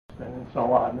and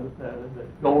so on, the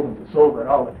gold and the silver and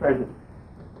all the treasures,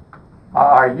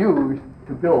 are used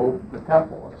to build the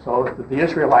temple. So the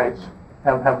Israelites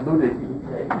have looted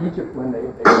Egypt when they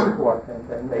go forth,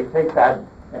 and they take that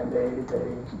and they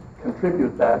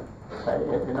contribute that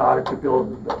in order to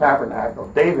build the tabernacle.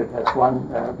 David has won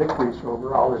victories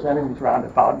over all his enemies round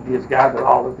about, and he has gathered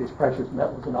all of these precious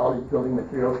metals and all these building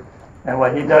materials. And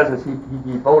what he does is he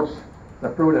devotes the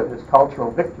fruit of his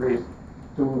cultural victories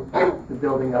to the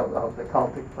building of the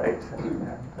cultic place.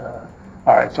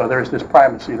 All right, so there's this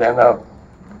primacy then of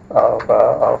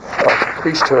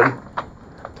priesthood.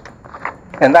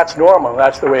 And that's normal.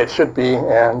 That's the way it should be.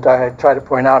 And I try to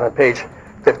point out on page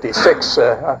 56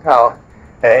 how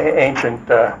ancient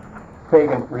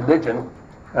pagan religion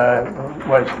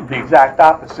was the exact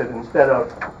opposite. Instead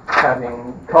of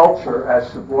having culture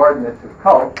as subordinate to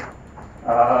cult,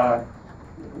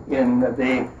 in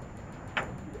the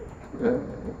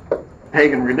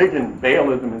pagan religion,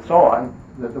 Baalism and so on,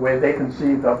 the way they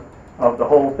conceived of the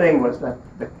whole thing was that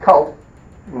the cult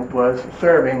was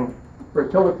serving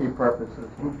fertility purposes.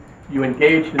 You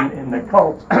engaged in the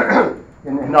cult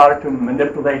in order to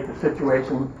manipulate the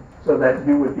situation so that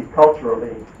you would be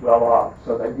culturally well off,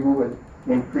 so that you would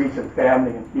increase in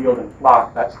family and field and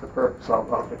flock. That's the purpose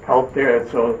of the cult there,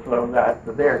 so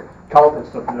that their cult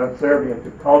is subservient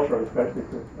to culture, especially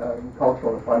to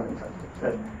cultural abundance, as I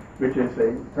said, which is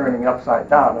a turning upside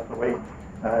down of the way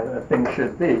things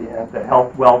should be. And the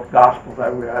health, wealth gospel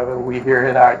that we hear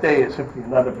in our day is simply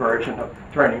another version of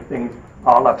turning things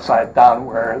all upside down,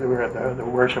 where the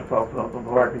worship of the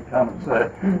Lord becomes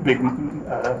a big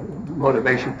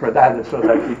motivation for that, is so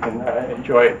that you can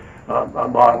enjoy a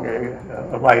long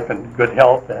life and good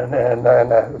health and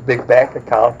a big bank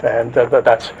account. And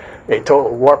that's a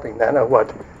total warping then of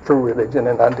what true religion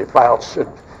and undefiled should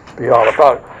be all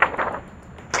about.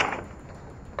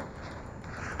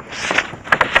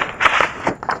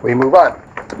 We move on.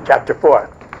 Chapter 4.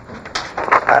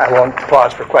 I won't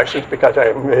pause for questions because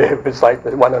if it's like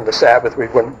the one on the Sabbath, we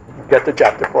wouldn't get to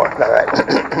chapter 4. All right.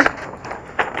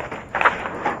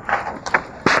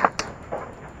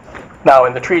 Now,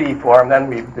 in the treaty form, then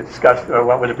we've discussed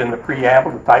what would have been the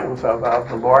preamble, the titles of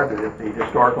the Lord, the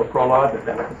historical prologue,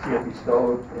 the beneficia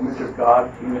bestowed, image of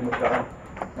God, kingdom of God,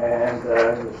 and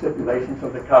the stipulations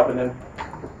of the covenant,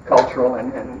 cultural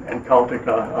and cultic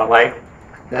alike.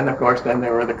 Then, of course, there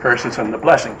were the curses and the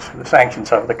blessings, the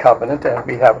sanctions of the covenant, and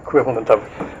we have equivalent of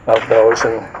those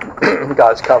in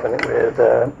God's covenant with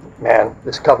man,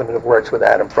 this covenant of works with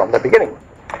Adam from the beginning.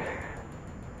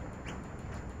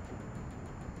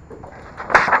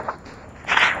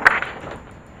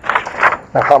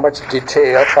 Now, how much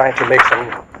detail, trying to make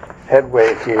some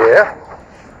headway here.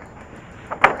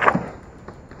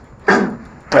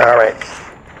 All right.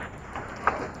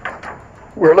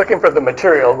 We're looking for the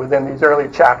material within these early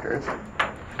chapters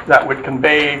that would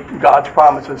convey God's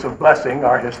promises of blessing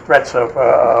or his threats of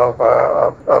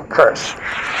curse.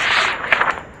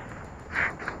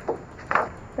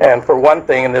 And for one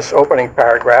thing, in this opening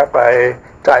paragraph, I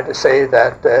tried to say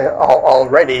that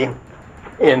already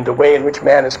in the way in which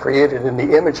man is created in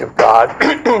the image of God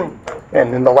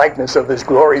and in the likeness of this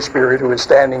glory spirit who is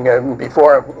standing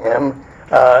before him,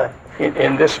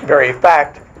 in this very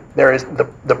fact, there is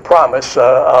the promise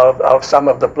of some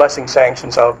of the blessing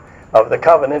sanctions of the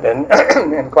covenant,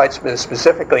 and quite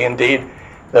specifically indeed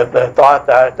the thought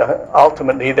that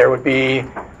ultimately there would be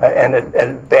an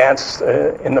advance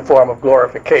in the form of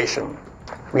glorification.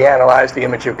 We analyze the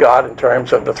image of God in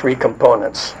terms of the three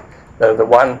components. The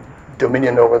one,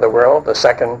 dominion over the world; the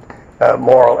second,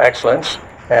 moral excellence;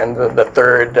 and the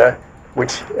third,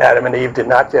 which Adam and Eve did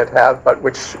not yet have, but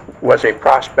which was a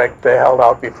prospect held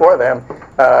out before them,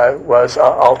 was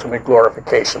ultimate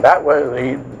glorification. That was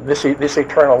this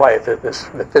eternal life,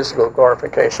 the physical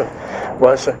glorification,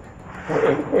 was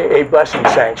a blessing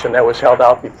sanction that was held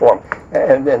out before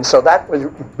him. And so that was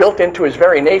built into his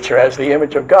very nature as the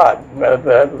image of God.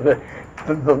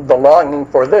 The longing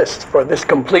for this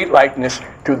complete likeness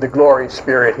to the glory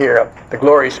spirit here, the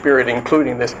glory spirit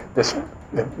including this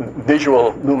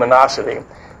visual luminosity,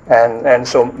 and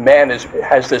so man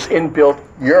has this inbuilt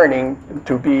yearning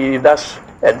to be thus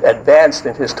advanced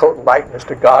in his total likeness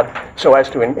to God, so as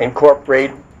to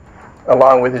incorporate,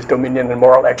 along with his dominion and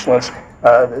moral excellence,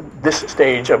 this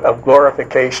stage of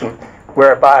glorification,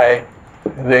 whereby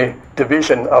the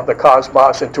division of the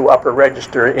cosmos into upper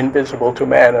register, invisible to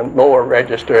man, and lower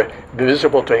register,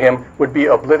 visible to him, would be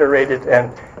obliterated,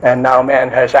 and now man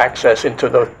has access into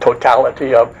the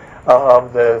totality of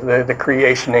the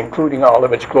creation, including all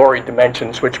of its glory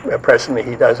dimensions, which presently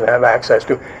he doesn't have access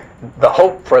to. The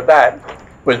hope for that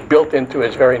was built into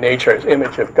his very nature, his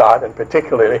image of God, and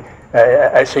particularly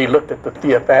as he looked at the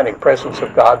theophanic presence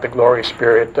of God, the glory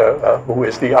spirit, who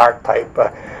is the archetype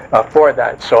for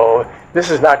that. So this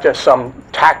is not just some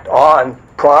tacked-on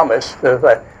promise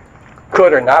that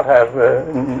could or not have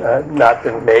not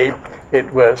been made.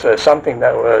 It was something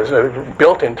that was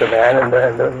built into man in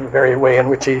the very way in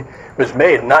which he was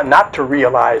made. Not to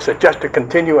realize that just to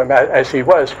continue him as he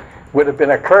was would have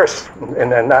been a curse and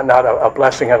not a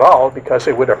blessing at all, because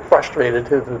it would have frustrated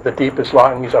the deepest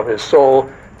longings of his soul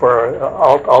for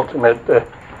ultimate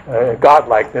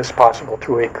godlikeness possible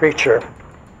to a creature.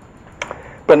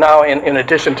 But now, in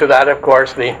addition to that, of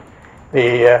course, the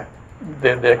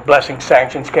blessing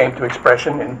sanctions came to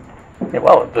expression in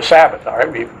the Sabbath. All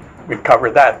right, we've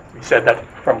covered that. We said that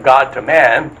from God to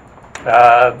man,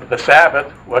 the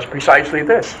Sabbath was precisely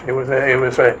this. It was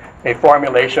a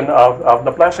formulation of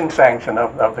the blessing sanction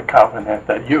of the covenant,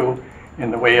 that you, in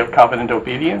the way of covenant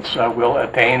obedience, will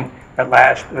attain at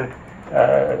last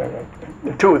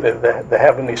to the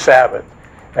heavenly Sabbath.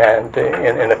 And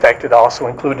in effect, it also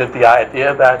included the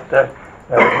idea that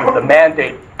the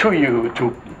mandate to you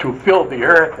to fill the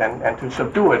earth and to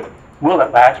subdue it will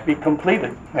at last be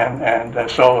completed.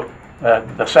 So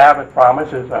the Sabbath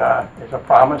promise is a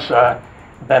promise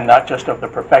then not just of the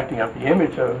perfecting of the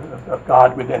image of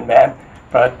God within man,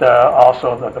 but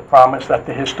also the promise that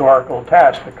the historical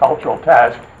task, the cultural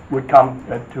task, would come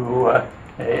to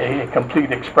a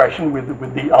complete expression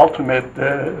with the ultimate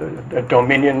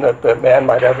dominion that the man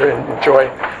might ever enjoy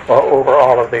over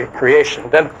all of the creation.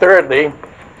 Then thirdly,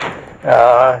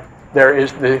 there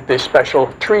is the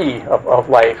special tree of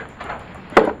life.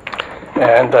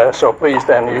 And so please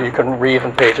then, you can read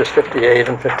in pages 58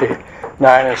 and 59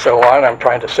 and so on. I'm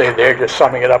trying to say there, just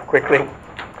summing it up quickly.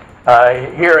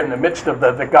 Here in the midst of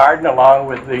the garden, along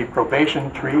with the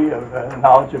probation tree of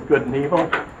knowledge of good and evil,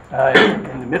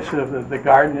 in the midst of the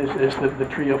garden is the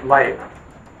tree of life.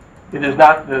 It is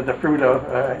not the fruit of,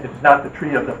 it is not the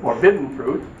tree of the forbidden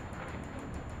fruit.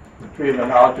 The tree of the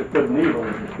knowledge of good and evil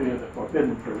is the tree of the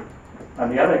forbidden fruit. On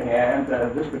the other hand,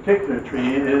 this particular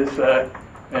tree is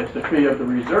the tree of the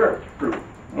reserved fruit.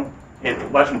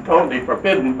 It wasn't totally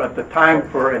forbidden, but the time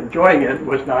for enjoying it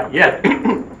was not yet.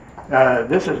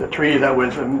 This is a tree that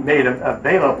was made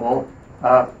available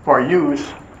for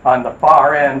use on the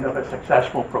far end of a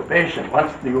successful probation.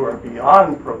 Once you are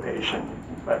beyond probation,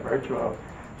 by virtue of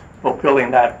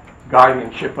fulfilling that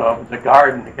guardianship of the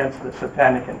garden against the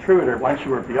satanic intruder, once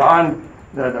you were beyond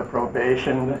the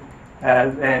probation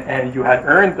and you had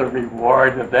earned the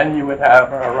reward, then you would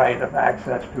have a right of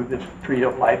access to this tree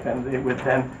of life, and it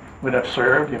would have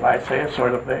served, you might say, as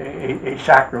sort of a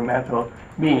sacramental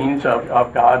means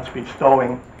of God's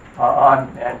bestowing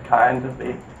on mankind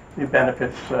the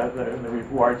benefits, the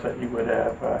rewards that you would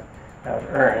have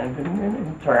earned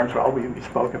in terms, well, we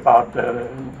spoke about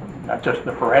not just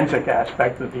the forensic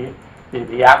aspect of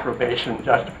the approbation,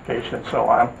 justification, and so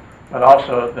on, but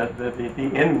also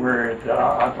the inward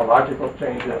ontological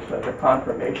changes, the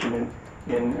confirmation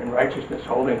in righteousness,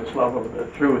 holiness, love of the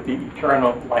truth, the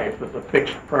eternal life, the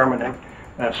fixed, permanent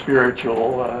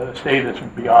spiritual status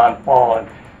beyond fall,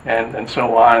 and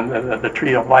so on. The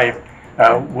tree of life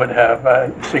would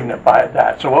have signified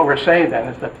that. So what we're saying then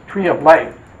is that the tree of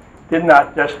life did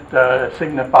not just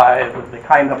signify the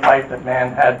kind of life that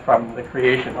man had from the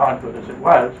creation onward as it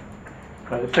was,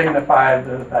 but it signified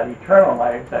that eternal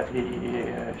life that he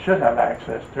should have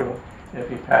access to if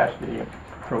he passed the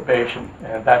probation.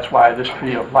 And that's why this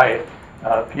tree of life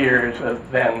appears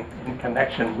then in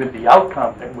connection with the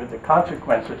outcome and with the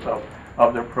consequences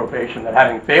of the probation, that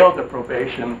having failed the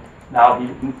probation, now he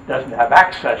doesn't have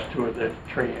access to the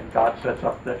tree, and God sets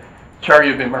up the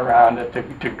cherubim around it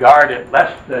to guard it,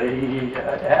 lest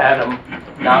Adam,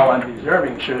 now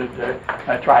undeserving, should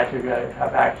try to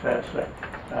have access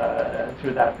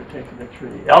to that particular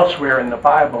tree. Elsewhere in the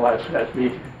Bible, as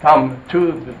we come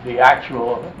to the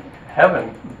actual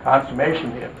heaven,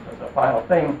 consummation, the final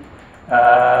thing,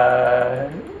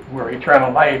 where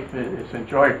eternal life is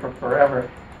enjoyed for forever,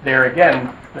 there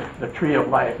again, the tree of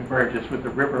life emerges with the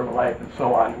river of life and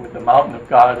so on, with the mountain of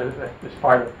God as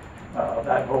part of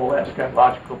that whole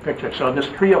eschatological picture. So this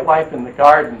tree of life in the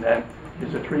garden then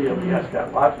is a tree of the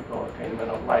eschatological attainment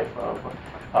of life,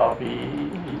 of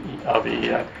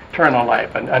the eternal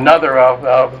life. And another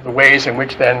of the ways in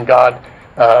which then God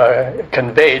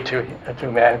conveyed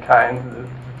to mankind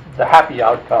the happy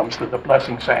outcomes, the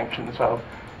blessing sanctions of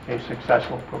a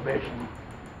successful probation.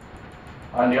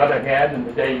 On the other hand, in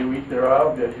the day you eat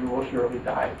thereof, you will surely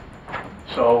die.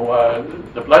 So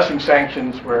the blessing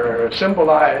sanctions were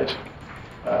symbolized.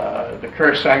 The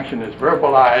curse sanction is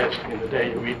verbalized in the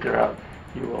day you eat thereof.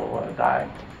 die.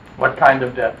 What kind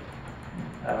of death?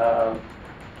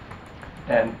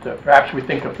 And perhaps we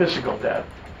think of physical death,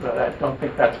 but I don't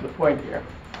think that's the point here.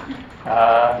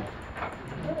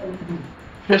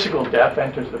 Physical death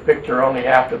enters the picture only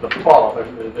after the fall.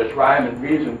 There's rhyme and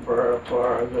reason for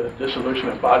the dissolution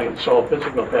of body and soul.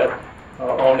 Physical death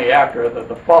only after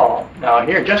the fall. Now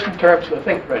here, just in terms of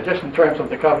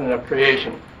the covenant of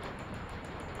creation,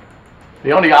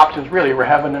 the only options really were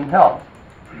heaven and hell.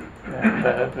 And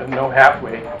there's no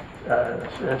halfway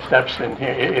steps in here.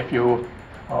 If you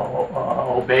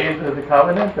obey the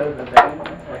covenant, then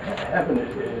heaven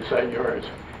is yours.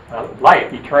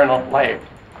 Life, eternal life.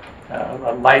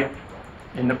 A life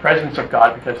in the presence of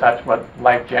God, because that's what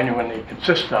life genuinely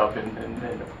consists of, in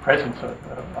the presence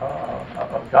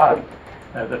of God.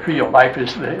 The tree of life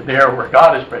is there where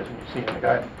God is present, you see, in the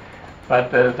garden.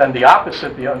 But then the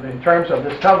opposite, in terms of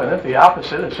this covenant, the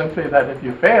opposite is simply that if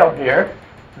you fail here,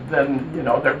 then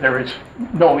there is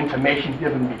no intimation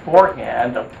given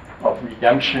beforehand of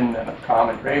redemption and of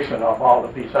common grace and of all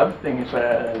of these other things,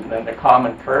 and then the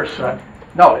common curse.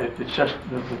 No, it's just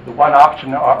the one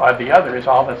option or the other is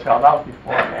all that's held out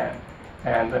beforehand.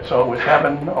 And so it was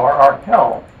heaven or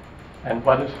hell. And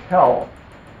what is hell?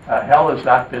 Hell is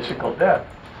not physical death.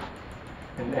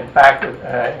 In fact,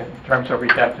 in terms of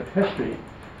redemptive history,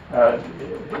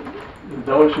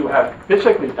 those who have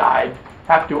physically died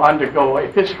have to undergo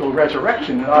a physical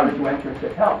resurrection in order to enter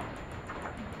into hell,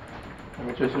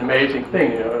 which is an amazing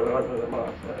thing.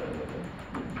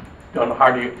 Don't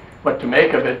know what to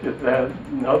make of it. Is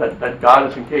that God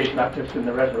is engaged not just in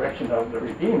the resurrection of the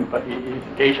redeemed, but He's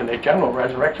engaged in a general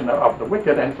resurrection of the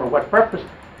wicked, and for what purpose?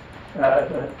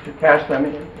 To cast them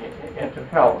into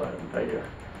hell.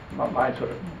 My mind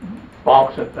sort of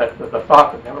balks at the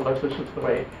thought, but nevertheless, this is the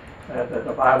way that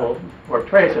the Bible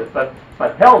portrays it. But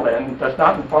hell then does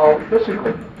not involve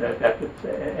physical death. It's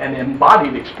an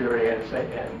embodied experience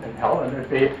in hell, and there'd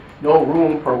be no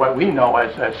room for what we know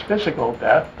as physical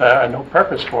death, no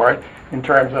purpose for it in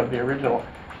terms of the original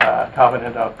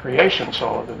covenant of creation.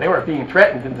 So they were being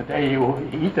threatened in the day you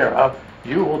eat thereof,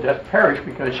 you will just perish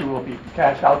because you will be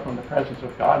cast out from the presence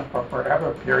of God for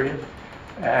forever, period.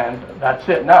 And that's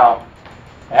it. Now,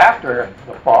 after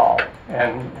the fall,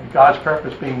 and God's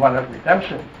purpose being one of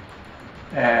redemption,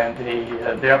 and He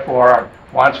therefore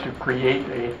wants to create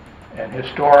an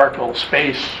historical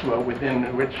space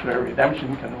within which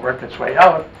redemption can work its way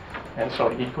out, and so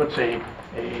He puts a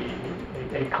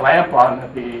clamp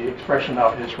on the expression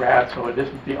of His wrath, so it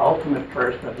isn't the ultimate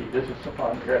curse that He visits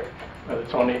upon the earth, but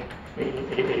it's only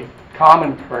a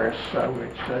common curse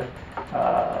which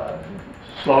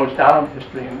slows down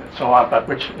history and so on, but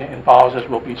which involves, as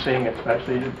we'll be seeing,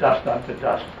 especially dust unto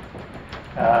dust.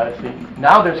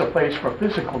 Now there's a place for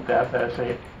physical death as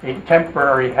a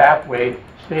temporary halfway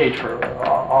stage for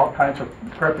all kinds of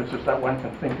purposes that one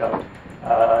can think of.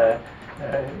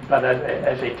 But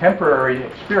as a temporary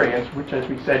experience, which, as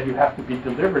we said, you have to be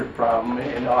delivered from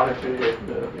in order to, in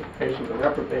the case of the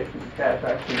reprobation, cast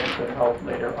actually into hell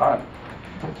later on.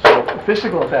 So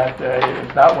physical death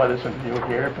is not what is in view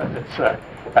here, but it's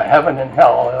heaven and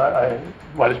hell,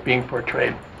 what is being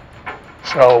portrayed.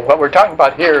 So what we're talking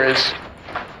about here is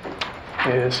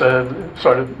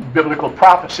sort of biblical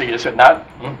prophecy, is it not?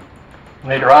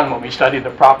 Later on, when we study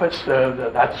the prophets,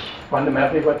 that's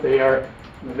fundamentally what they are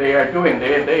doing.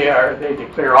 They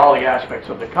declare all the aspects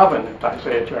of the covenant,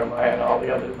 Isaiah, Jeremiah, and all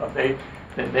the others. But they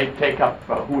take up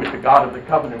who is the God of the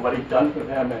covenant, what He's done for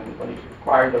them, and what He's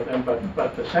required of them.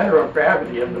 But the center of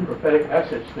gravity of the prophetic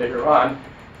message later on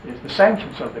is the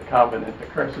sanctions of the covenant, the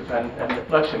curses and the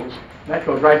blessings. And that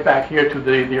goes right back here to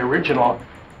the original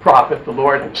prophet, the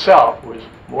Lord Himself, who is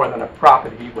more than a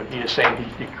prophet. What he is saying,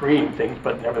 He's decreeing things,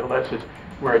 but nevertheless His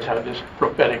words have this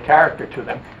prophetic character to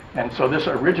them. And so this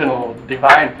original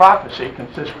divine prophecy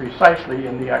consists precisely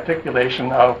in the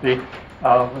articulation of the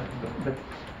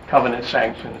covenant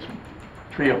sanctions,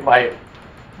 tree of life,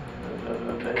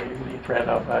 the threat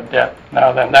of death.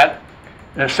 Now then, that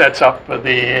sets up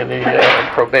the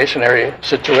probationary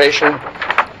situation,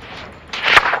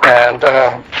 and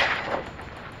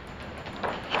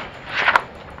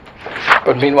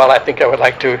but meanwhile, I think I would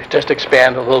like to just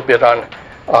expand a little bit on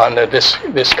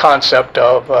this concept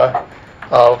of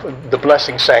the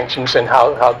blessing sanctions and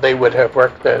how they would have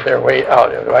worked their way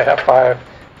out. Do I have 5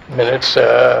 minutes?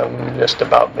 Just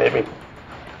about, maybe.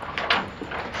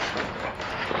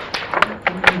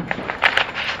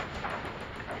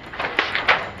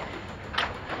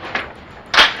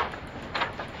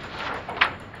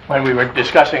 When we were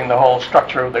discussing the whole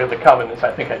structure of the covenants,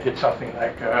 I think I did something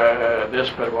like this,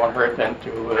 but it won't hurt then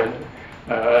to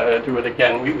do it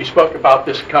again. We spoke about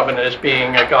this covenant as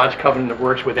being God's covenant that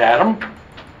works with Adam.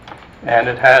 And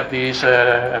it had these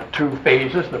 2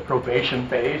 phases, the probation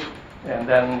phase, and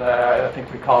then I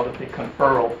think we called it the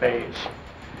conferral phase.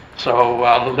 So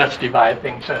let's divide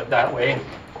things that way.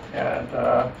 And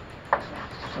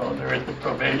so there is the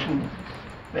probation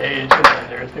phase, and then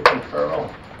there's the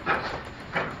conferral.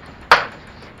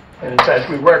 And it says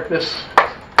we work this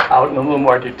out in a little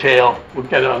more detail. We'll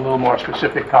get a little more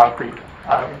specific, concrete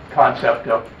concept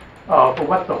of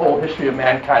what the whole history of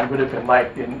mankind would have been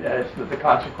like as the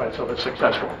consequence of a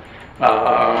successful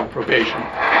probation.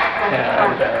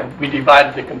 And we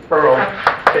divided the conferral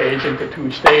phase into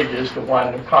 2 stages, the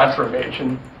one of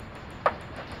confirmation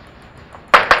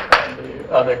and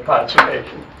the other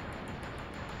consummation.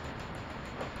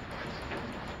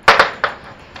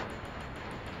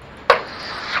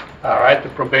 All right, the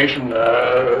probation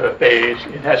phase,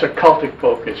 it has a cultic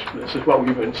focus. This is what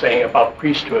we've been saying about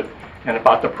priesthood and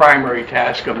about the primary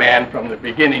task of man from the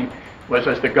beginning was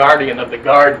as the guardian of the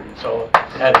garden, so it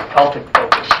had a cultic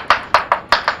focus.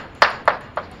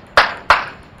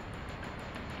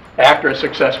 After a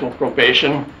successful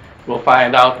probation, we'll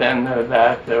find out then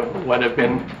that what have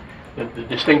been the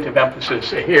distinctive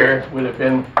emphasis here would have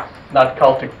been not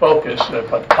cultic focus,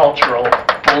 but cultural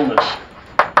fulness.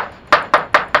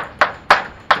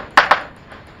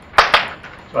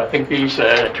 So I think these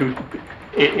 2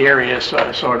 areas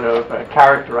sort of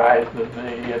characterize the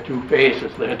 2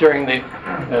 phases. During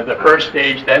the first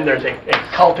stage, then there's a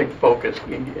cultic focus.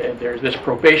 There's this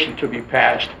probation to be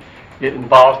passed. It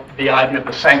involves the idea of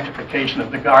the sanctification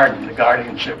of the garden, the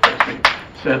guardianship, as we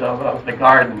said, of the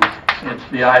garden. It's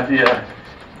the idea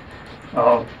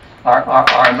of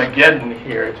Armageddon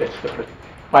here. It's the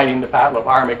fighting the battle of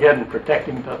Armageddon,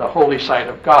 protecting the holy site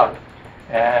of God.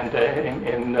 And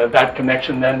in that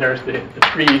connection, then there's the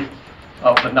tree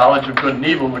of the knowledge of good and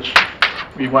evil, which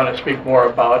we want to speak more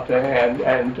about,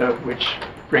 and which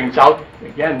brings out,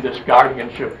 again, this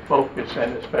guardianship focus,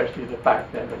 and especially the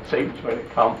fact that Satan's going to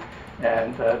come,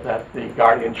 and that the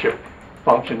guardianship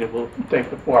function, it will take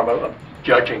the form of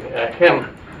judging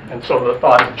him. And so the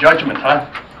thought of judgment,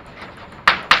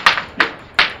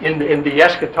 in the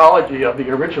eschatology of the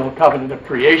original covenant of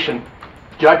creation,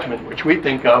 judgment, which we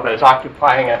think of as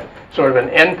occupying a sort of an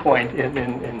endpoint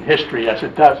in history as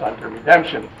it does under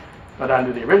redemption. But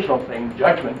under the original thing,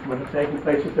 judgment would have taken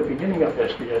place at the beginning of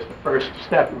history as the first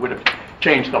step. It would have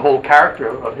changed the whole character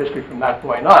of history from that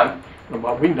point on, from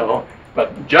what we know.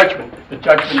 But judgment, the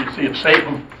judgment you see of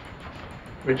Satan,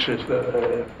 which is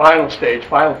the final stage,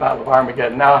 final battle of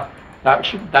Armageddon, now that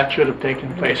should have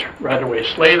taken place right away.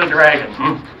 Slay the dragon.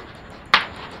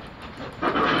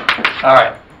 All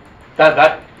right.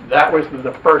 That was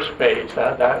the first phase.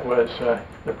 That was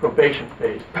the probation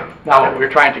phase. Now what we're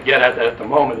trying to get at the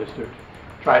moment is to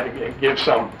try to give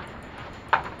some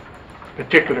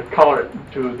particular color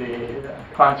to the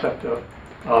concept of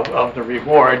the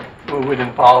reward, who would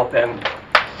involve then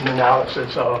an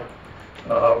analysis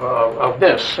of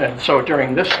this. And so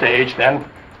during this stage then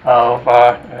of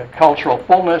cultural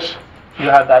fullness, you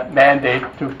have that mandate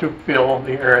to fill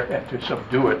the earth and to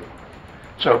subdue it.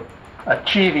 So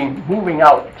moving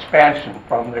out, expansion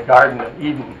from the Garden of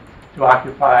Eden to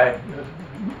occupy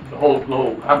the whole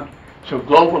globe. So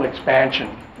global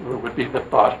expansion would be the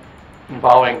thought,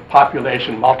 involving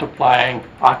population multiplying,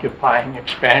 occupying,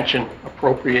 expansion,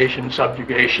 appropriation,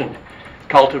 subjugation,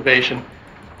 cultivation,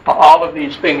 all of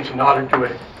these things in order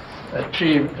to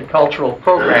achieve the cultural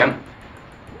program,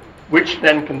 which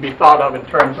then can be thought of in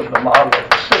terms of the model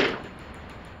of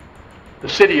the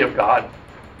city of God.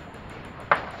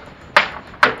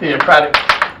 The theocratic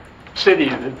city,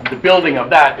 the building of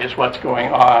that is what's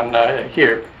going on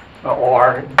here.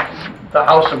 Or the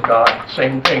house of God,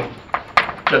 same thing,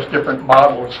 just different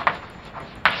models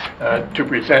to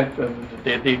present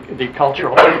the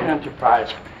cultural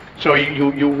enterprise. So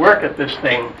you work at this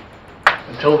thing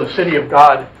until the city of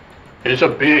God is a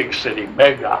big city,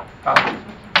 megapolis.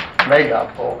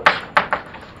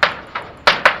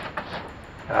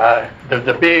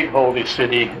 The big holy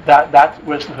city, that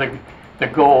was the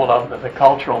goal of the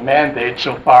cultural mandate,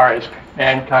 so far as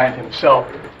mankind himself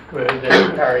could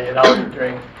carry it out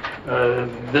during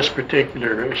this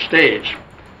particular stage.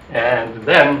 And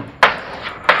then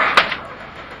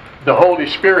the Holy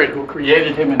Spirit, who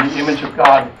created him in the image of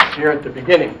God here at the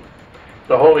beginning,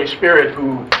 the Holy Spirit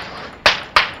who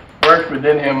worked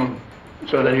within him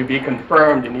so that he'd be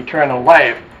confirmed in eternal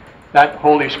life, that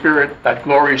Holy Spirit, that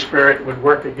glory Spirit, would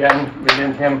work again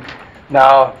within him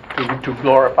now to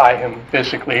glorify him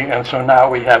physically. And so now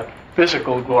we have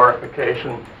physical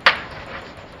glorification.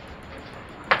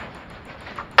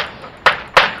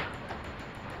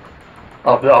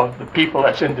 the people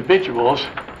as individuals,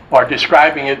 are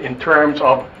describing it in terms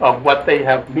of what they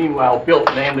have meanwhile built,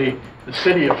 namely the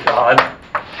city of God.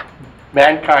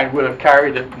 Mankind would have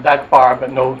carried it that far,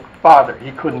 but no farther.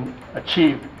 He couldn't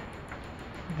achieve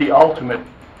the ultimate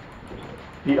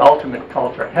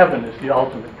culture. Heaven is the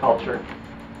ultimate culture.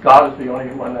 God is the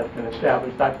only one that can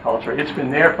establish that culture. It's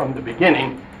been there from the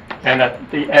beginning, and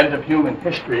at the end of human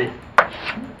history,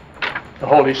 the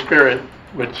Holy Spirit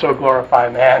would so glorify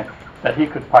man that he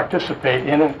could participate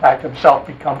in fact, himself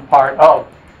become part of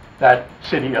that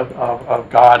city of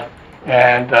God.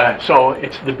 And so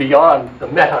it's the beyond, the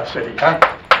meta city. Huh?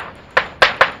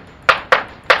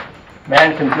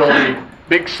 Man can build a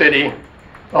big city.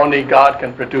 Only God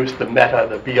can produce the meta,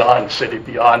 the beyond city,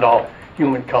 beyond all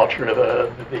human culture,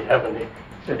 the heavenly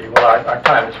city. Well, our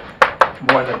time is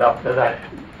more than up to that.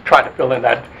 Try to fill in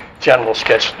that general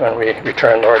sketch when we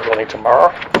return, Lord willing,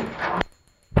 tomorrow.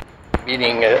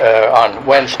 Meeting on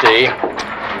Wednesday.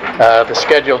 The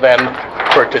schedule then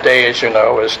for today, as you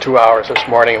know, is 2 hours this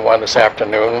morning and 1 this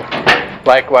afternoon.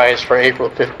 Likewise, for April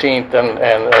 15th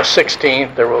and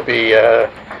 16th, there will be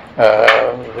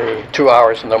the 2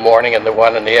 hours in the morning and the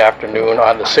 1 in the afternoon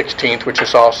on the 16th, which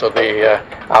is also the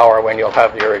hour when you'll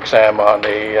have your exam on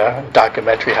the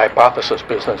documentary hypothesis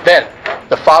business. Then,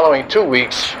 the following 2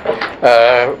 weeks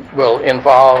will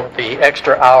involve the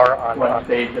extra hour on one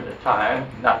stage at a time,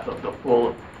 not the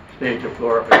full stage of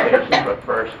glorification, but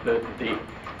first the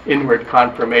inward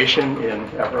confirmation in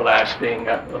everlasting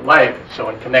life. So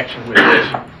in connection with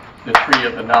this, the tree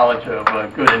of the knowledge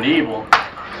of good and evil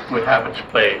would have its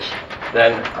place.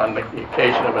 Then on the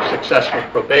occasion of a successful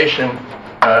probation,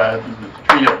 the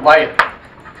tree of life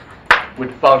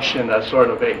would function as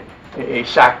sort of a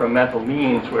sacramental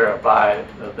means whereby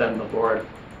then the Lord,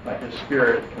 by his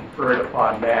Spirit, conferred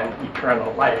upon man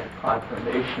eternal life,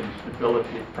 confirmation,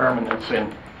 stability, permanence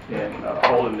in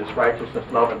holiness, righteousness,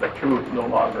 love, and the truth, no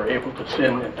longer able to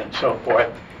sin, and so forth.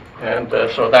 And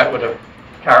so that would have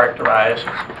characterized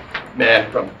man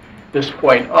from this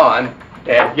point on,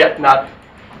 and yet not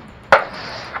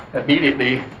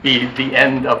immediately be the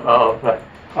end of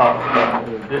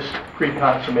this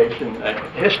pre-consummation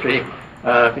history,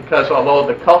 because although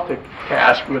the cultic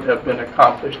task would have been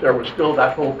accomplished, there was still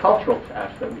that whole cultural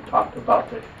task that we talked about,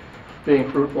 the being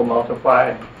fruitful,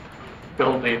 multiply,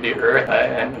 build the earth,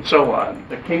 and so on.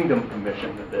 The kingdom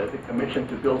commission, the commission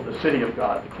to build the city of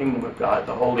God, the kingdom of God,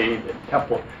 the holy the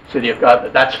temple city of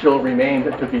God, that still remained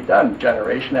to be done,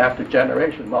 generation after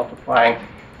generation, multiplying,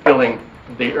 filling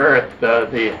the earth.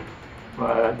 The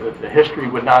history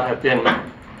would not have been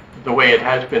the way it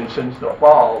has been since the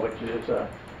fall, which is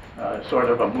sort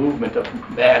of a movement of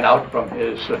man out from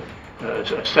his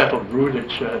settled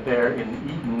rootage there in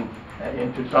Eden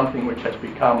into something which has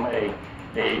become a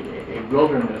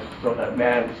wilderness, so that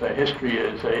man's history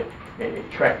is a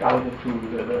trek out into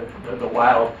the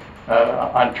wild,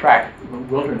 untracked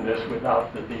wilderness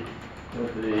without the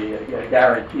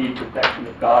guaranteed protection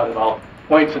of God at all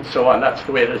points and so on. That's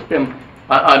the way it has been.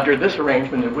 Under this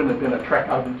arrangement, it wouldn't have been a trek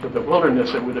out into the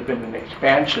wilderness. It would have been an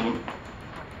expansion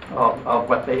of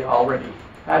what they already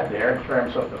had there in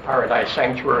terms of the paradise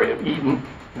sanctuary of Eden,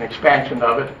 an expansion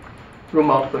of it through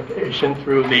multiplication,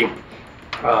 through the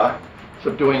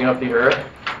subduing of the earth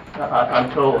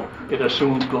until it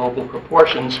assumes global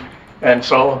proportions. And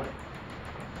so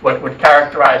what would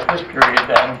characterize this period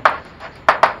then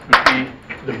would be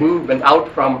the movement out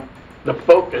from the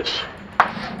focus.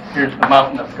 Here's the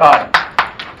mountain of God,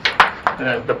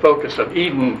 the focus of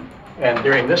Eden. And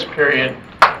during this period,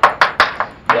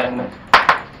 then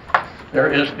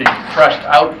there is the thrust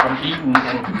out from Eden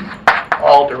in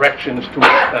all directions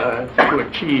to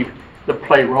achieve the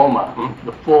pleroma,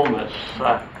 the fullness,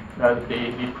 the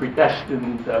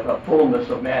predestined fullness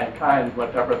of mankind,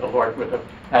 whatever the Lord would have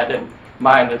had in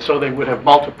mind. And so they would have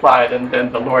multiplied, and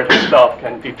then the Lord himself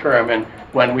can determine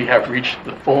when we have reached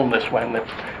the fullness, when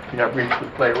we have reached the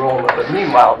pleroma. But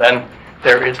meanwhile, then,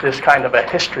 there is this kind of a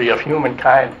history of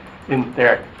humankind in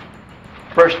their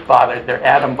first body, their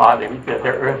Adam body, their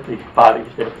earthly bodies,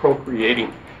 their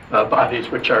procreating bodies,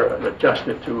 which are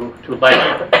adjusted to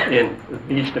life in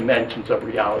these dimensions of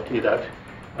reality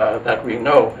that we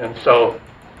know. And so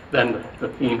then the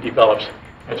theme develops,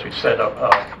 as we said, of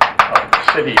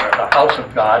the city or the house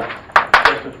of God,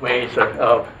 just as ways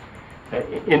of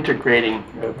integrating,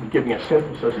 giving a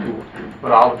synthesis to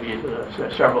what all of these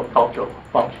several cultural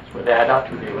functions would add up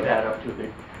to. They would add up to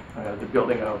the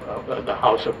building of the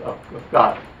house of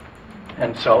God.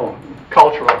 And so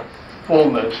cultural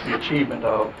fullness, the achievement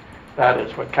of that,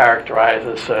 is what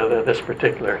characterizes this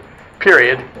particular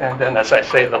period. And then, as I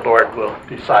say, the Lord will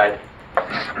decide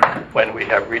when we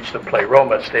have reached the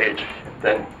pleroma stage.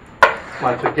 Then,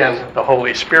 once again, the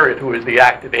Holy Spirit, who is the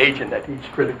active agent at each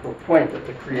critical point of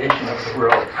the creation of the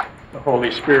world, the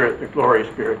Holy Spirit, the glory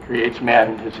Spirit, creates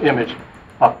man in his image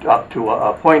up to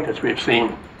a point, as we've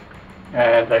seen.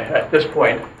 And at this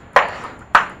point,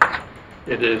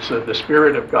 it is the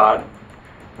Spirit of God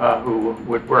who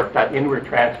would work that inward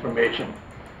transformation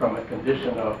from a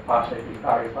condition of passe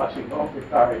vicari, passe non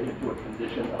vicari, into a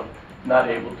condition of not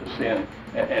able to sin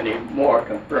any more,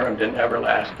 confirmed in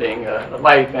everlasting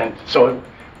life. And so it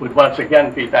would once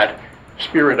again be that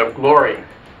Spirit of glory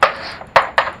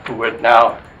who would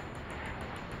now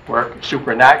work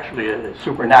supernaturally,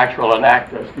 supernatural, and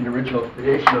act as the original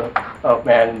creation of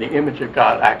man in the image of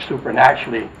God, act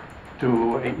supernaturally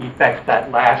to effect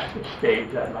that last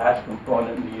stage, that last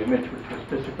component in the image, which was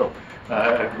physical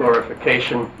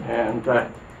glorification. And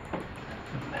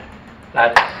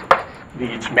that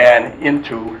leads man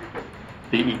into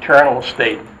the eternal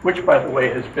state, which, by the way,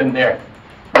 has been there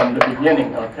from the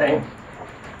beginning, okay?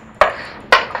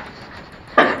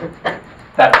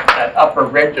 That upper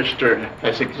register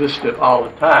has existed all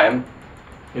the time.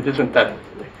 It isn't that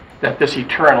this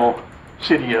eternal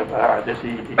city of this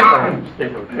eternal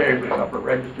state of affairs, this upper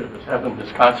register, this heaven,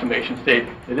 this consummation state,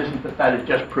 it isn't that is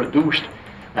just produced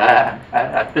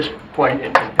at this point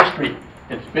in history.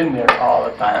 It's been there all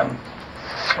the time.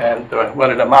 And what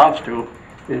it amounts to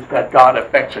is that God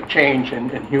affects a change in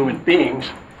human beings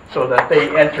so that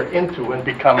they enter into and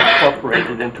become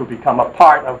incorporated into, become a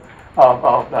part of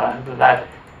that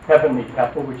heavenly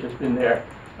temple, which has been there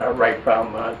right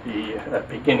from the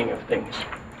beginning of things.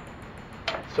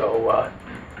 So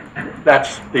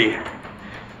that's the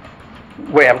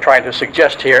way I'm trying to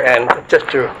suggest here. And just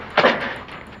to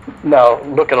now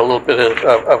look at a little bit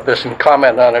of this and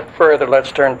comment on it further,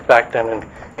 let's turn back then in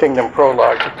Kingdom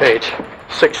Prologue to page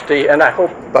 60. And I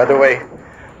hope, by the way,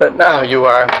 that now you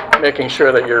are making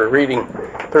sure that you're reading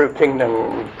through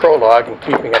Kingdom Prologue and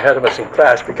keeping ahead of us in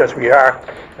class, because we are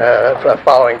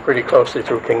following pretty closely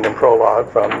through Kingdom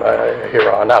Prologue from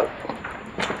here on out.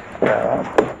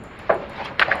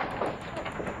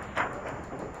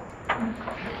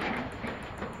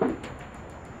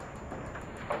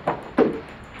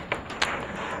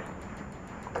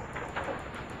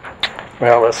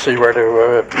 Well, let's see where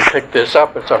to pick this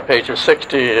up. It's on pages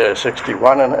 60,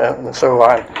 61, and so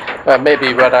on.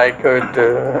 Maybe what I could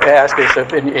ask is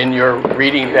if in your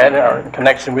reading then, or in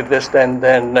connection with this, then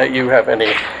you have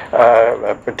any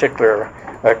particular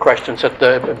questions at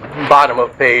the bottom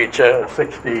of page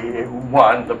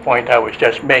 61, the point I was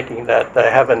just making, that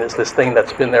heaven is this thing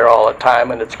that's been there all the time,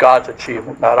 and it's God's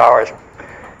achievement, not ours.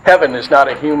 Heaven is not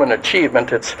a human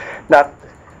achievement. It's not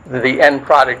the end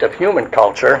product of human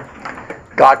culture.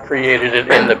 God created it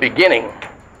in the beginning.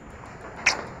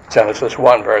 Genesis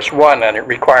 1, verse 1, and it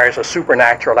requires a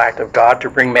supernatural act of God to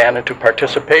bring man into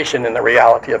participation in the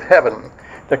reality of heaven.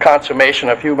 The consummation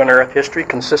of human earth history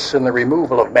consists in the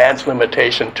removal of man's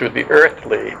limitation to the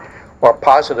earthly, or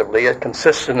positively, it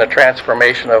consists in the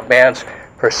transformation of man's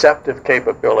perceptive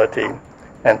capability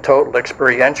and total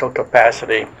experiential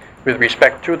capacity with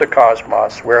respect to the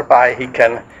cosmos, whereby he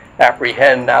can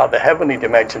apprehend now the heavenly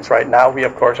dimensions. Right now we,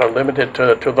 of course, are limited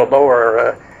to the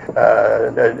lower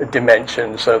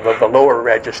dimensions of the lower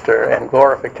register, and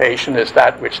glorification is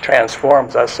that which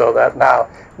transforms us so that now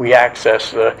we access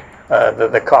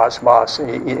the cosmos,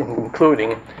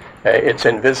 including its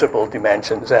invisible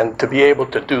dimensions. And to be able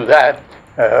to do that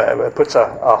puts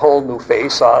a whole new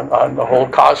face on the whole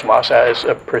cosmos as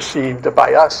perceived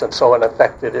by us. And so in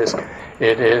effect it is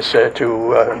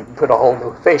to put a whole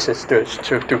new face, it's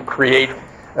to create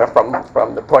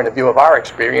from the point of view of our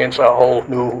experience a whole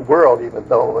new world. Even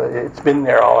though it's been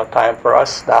there all the time for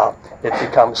us, now it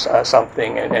becomes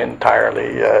something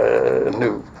entirely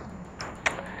new.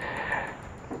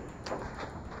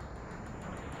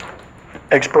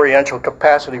 Experiential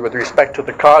capacity with respect to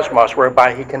the cosmos,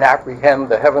 whereby he can apprehend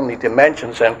the heavenly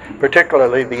dimensions, and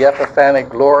particularly the epiphanic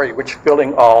glory which,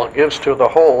 filling all, gives to the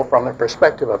whole, from the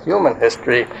perspective of human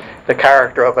history, the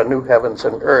character of a new heavens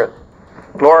and earth.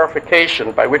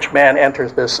 Glorification, by which man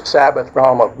enters this Sabbath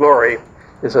realm of glory,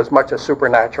 is as much a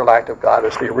supernatural act of God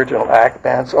as the original act.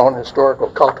 Man's own historical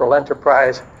cultural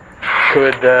enterprise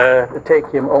could take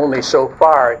him only so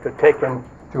far. It could take him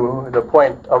to the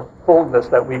point of fullness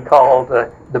that we call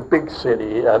the big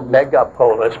city,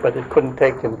 megapolis, but it couldn't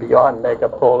take him beyond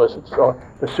megapolis. So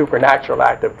the supernatural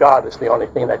act of God is the only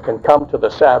thing that can come to the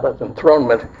Sabbath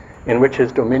enthronement, in which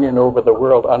his dominion over the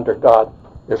world under God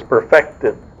is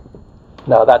perfected.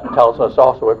 Now that tells us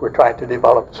also, if we're trying to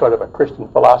develop sort of a Christian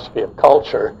philosophy of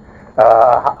culture,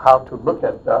 how to look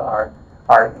at our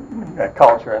our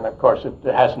culture, and of course it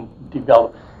hasn't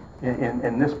developed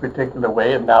in this particular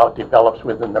way, and now it develops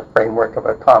within the framework of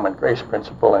a common grace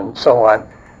principle and so on.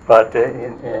 But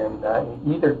in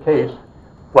either case,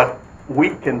 what we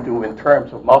can do in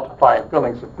terms of multiplying,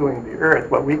 filling, subduing the earth,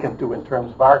 what we can do in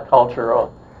terms of our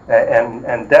cultural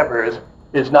endeavors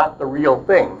is not the real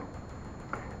thing.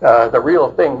 The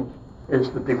real thing is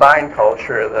the divine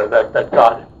culture that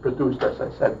God produced, as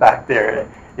I said back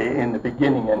there in the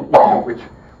beginning, and into which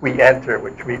we enter,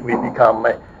 which we become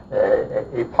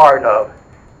a part of.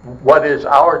 What is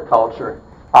our culture?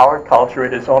 Our culture,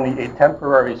 it is only a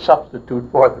temporary substitute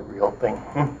for the real thing.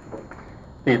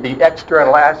 The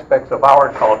external aspects of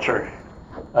our culture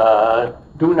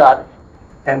do not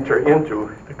enter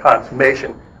into the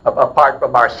consummation apart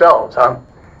from ourselves.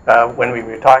 When we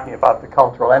were talking about the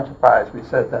cultural enterprise, we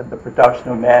said that the production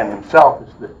of man himself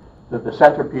is the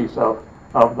centerpiece of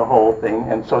the whole thing.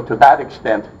 And so to that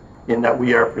extent, in that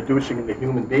we are producing the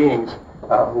human beings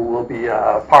who will be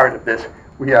part of this,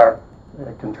 we are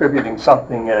contributing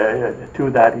something to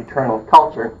that eternal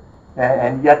culture.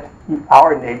 And yet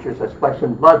our natures as flesh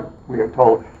and blood, we are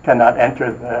told, cannot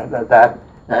enter that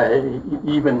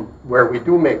even where we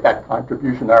do make that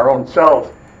contribution, our own selves,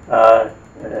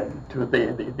 to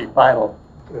the final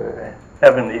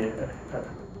heavenly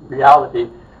reality.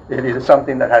 It is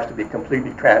something that has to be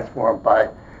completely transformed by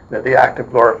the act of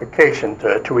glorification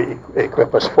to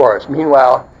equip us for us.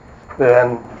 Meanwhile,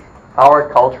 then our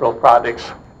cultural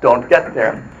products don't get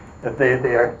there.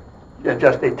 They are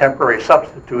just a temporary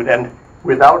substitute, and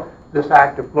without this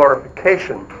act of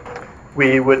glorification,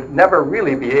 we would never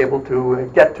really be able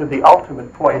to get to the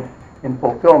ultimate point in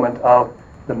fulfillment of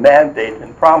the mandate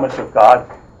and promise of God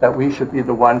that we should be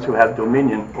the ones who have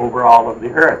dominion over all of the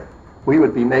earth. We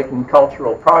would be making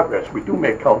cultural progress. We do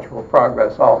make cultural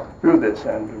progress all through this,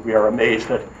 and we are amazed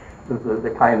at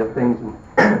the kind of things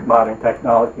in modern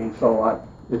technology and so on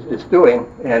is doing.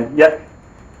 And yet,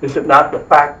 is it not the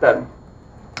fact that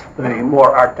the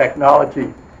more our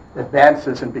technology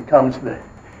advances and becomes the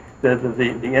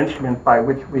instrument by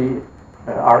which we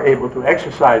are able to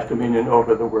exercise dominion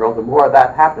over the world, the more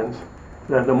that happens,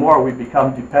 the more we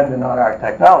become dependent on our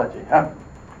technology.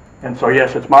 And so,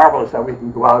 yes, it's marvelous that we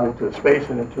can go out into space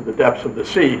and into the depths of the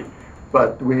sea,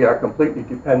 but we are completely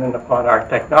dependent upon our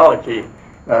technology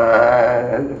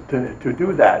to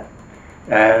do that.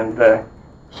 And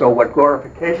so what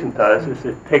glorification does is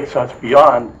it takes us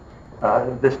beyond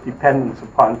this dependence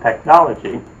upon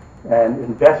technology and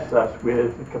invests us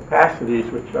with capacities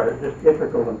which are just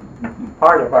integral and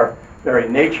part of our very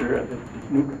nature, these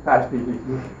new capacities, these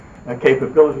new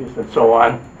capabilities and so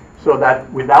on, so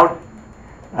that without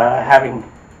having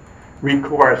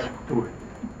recourse to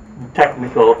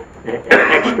technical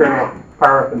external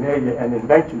paraphernalia and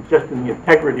inventions, just in the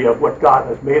integrity of what God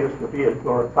has made us to be as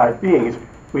glorified beings,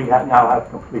 we now have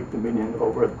complete dominion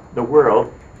over the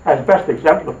world, as best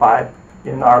exemplified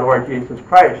in our Lord Jesus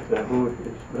Christ, who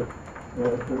is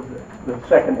the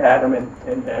second Adam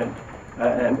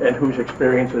and whose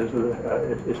experience is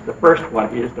the first one.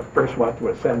 He is the first one to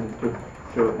ascend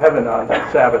to heaven on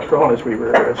that Sabbath throne, as we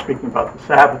were speaking about the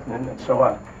Sabbath and so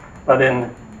on. But in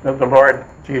the Lord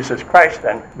Jesus Christ,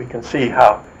 then, we can see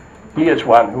how he is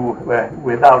one who,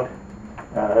 without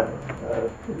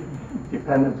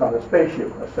dependence on a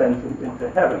spaceship, ascends into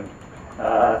heaven.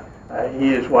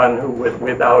 He is one who,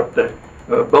 without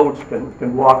boats,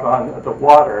 can walk on the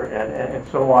water, and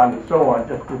so on and so on,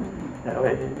 just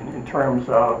in terms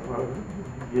of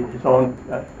his own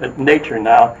nature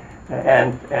now.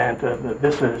 And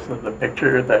this is the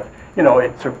picture that,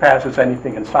 it surpasses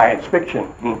anything in science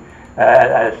fiction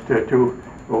as to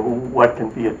what can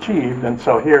be achieved. And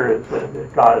so here is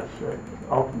God's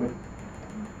ultimate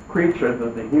creature,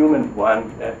 the human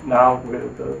one, now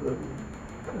with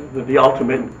the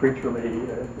ultimate creaturely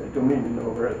dominion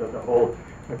over the whole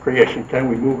creation. Can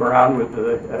we move around with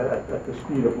at the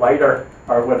speed of light or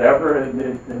whatever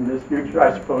in this future?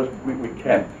 I suppose we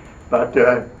can. But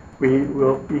we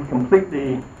will be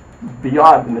completely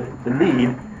beyond the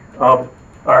need of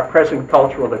our present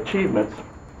cultural achievements,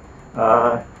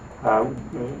 the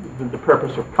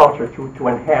purpose of culture to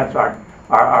enhance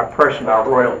our person, our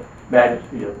royal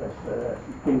majesty as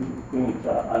kings and queens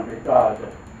under God.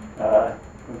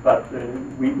 But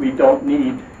we don't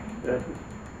need,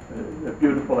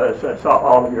 beautiful as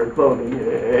all of your clothing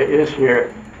is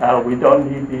here, we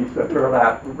don't need these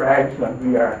burlap rags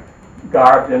when we are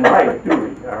garbed in light, do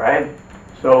we? All right?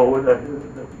 So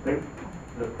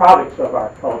the products of our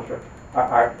culture,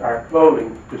 our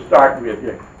clothing, to start with,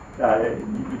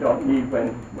 you don't need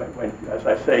when, as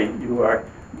I say, you are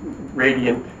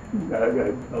radiant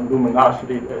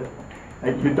luminosity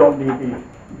You don't need the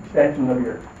extension of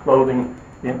your clothing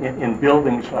in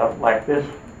buildings like this,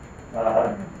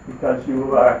 because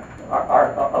you are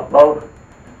above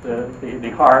the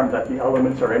harm that the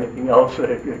elements or anything else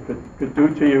could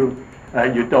do to you.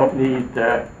 You don't need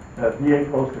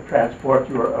vehicles to transport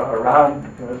you around,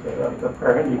 because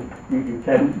apparently you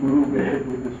can move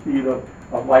with the speed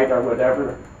of light or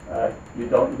whatever. You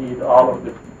don't need all of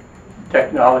the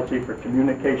technology for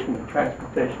communication and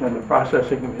transportation and the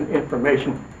processing of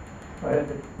information.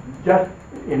 Just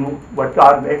in what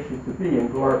God makes you to be in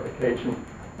glorification,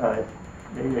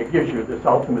 it gives you this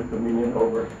ultimate dominion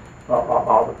over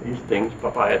all of these things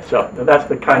by itself. Now, that's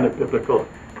the kind of biblical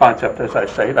concept, as I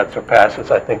say, that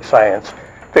surpasses, I think, science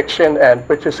fiction, and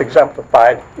which is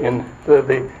exemplified in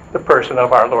the person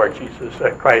of our Lord Jesus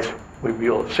Christ. We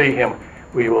will see him,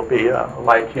 we will be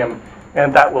like him,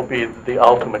 and that will be the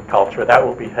ultimate culture. That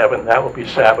will be heaven, that will be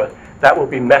Sabbath, that will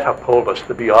be metapolis,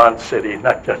 the beyond city,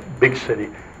 not just big city,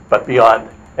 but beyond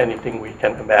anything we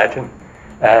can imagine.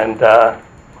 And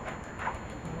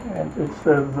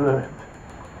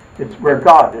it's where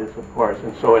God is, of course.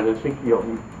 And so in Ezekiel,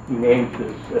 he names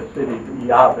his city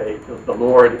Yahweh, because the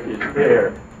Lord is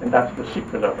there. And that's the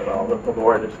secret of it all, that the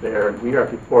Lord is there. And we are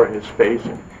before his face,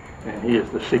 and he is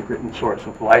the secret and source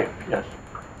of life. Yes?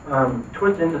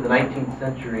 Towards the end of the 19th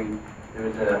century, there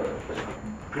was a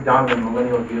predominant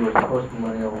millennial view, a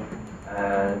post-millennial.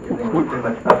 Everything was pretty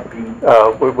much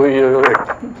upbeat. Will you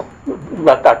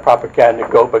let that propaganda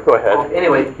go, but go ahead.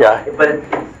 Anyway, yeah. But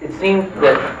it seems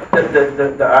that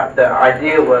the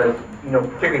idea was,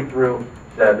 particularly through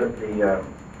the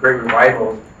great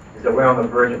revivals, is that we're on the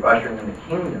verge of ushering in the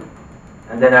kingdom.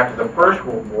 And then after the First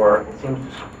World War, it seems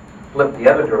to flip the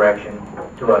other direction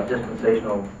to a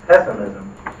dispensational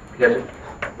pessimism, because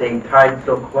they tied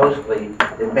so closely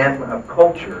the advancement of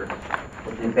culture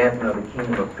with the advancement of the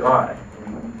kingdom of God.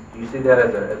 And do you see that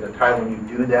as a tie? When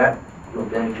you do that, you'll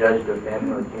then judge the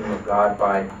advancement of the kingdom of God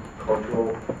by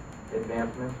cultural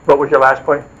advancement? What was your last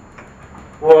point?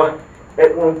 Well,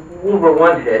 when World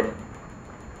War I hit,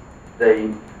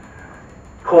 the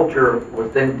culture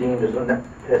was then deemed as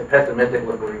pessimistic,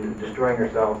 like we're destroying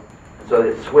ourselves. And so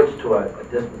it switched to a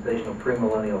dispensational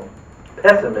premillennial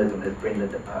pessimism as being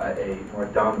a more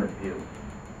dominant view.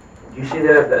 Do you see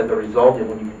that as a result of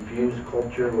when you confuse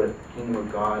culture with the kingdom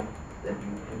of God, that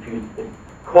you confuse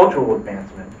cultural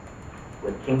advancement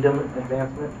with kingdom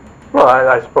advancement? Well,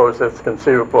 I suppose it's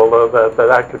conceivable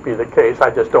that could be the case. I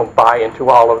just don't buy into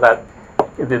all of that.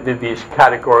 These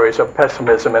categories of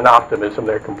pessimism and optimism,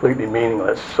 they're completely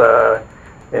meaningless.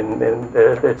 And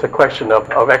it's a question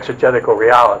of exegetical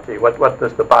reality. What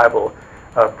does the Bible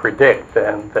predict?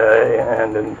 And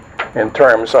in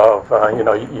terms of,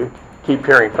 you keep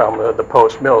hearing from the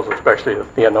post-mills, especially the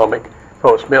theonomic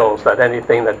post-mills, that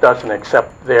anything that doesn't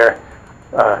accept their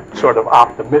sort of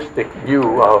optimistic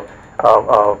view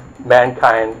of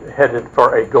mankind headed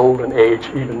for a golden age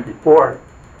even before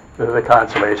the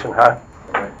consummation,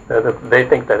 they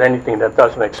think that anything that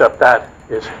doesn't accept that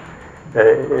is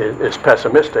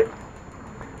pessimistic.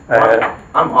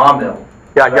 I'm Amil.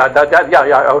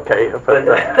 Okay. But,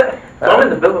 so I'm in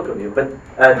the biblical view. But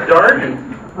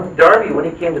Darby, when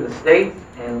he came to the States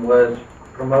and was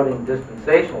promoting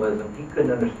dispensationalism, he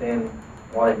couldn't understand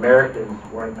why Americans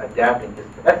weren't adapting his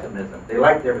pessimism. They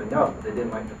liked everything else, but they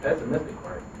didn't like the pessimistic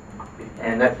part.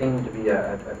 And that seemed to be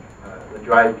the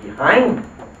drive behind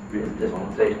his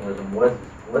dispensationalism was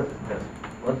his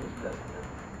pessimism.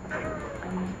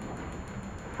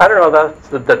 I don't know. That's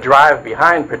the drive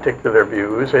behind particular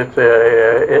views. It's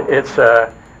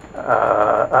a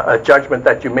judgment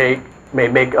that you may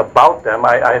make about them.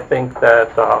 I think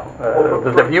that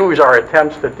the views are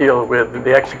attempts to deal with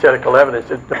the exegetical evidence.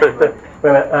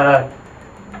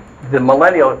 The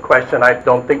millennial question, I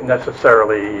don't think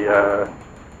necessarily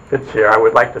fits here. I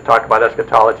would like to talk about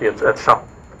eschatology at some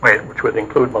point, which would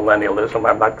include millennialism.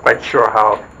 I'm not quite sure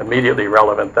how immediately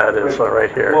relevant that is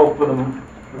right here. Well,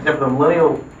 for example, the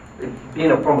millennial,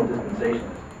 being a form of dispensationalist,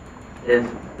 is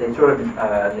they sort of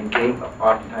negate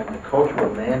oftentimes the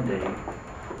cultural mandate,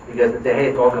 because they say, hey,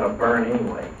 it's all going to burn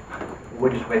anyway.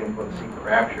 We're just waiting for the secret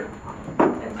rapture.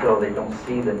 And so they don't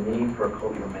see the need for a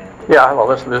cultural mandate. Yeah, well,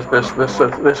 this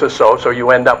is so. So you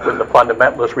end up with the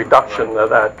fundamentalist reduction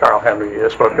that Carl Henry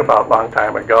spoke about a long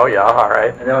time ago. Yeah, all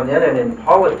right. And then on the other end, in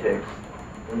politics,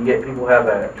 when you get people who have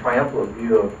a triumphal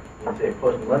view of, let's say,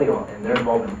 post-millennial, and they're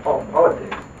involved in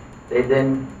politics, they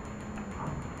then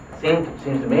seems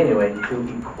to me anyway,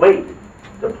 to equate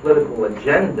the political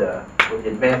agenda with the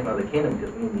advancement of the kingdom,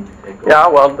 because we need to take over. Yeah,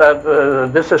 well,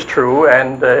 this is true,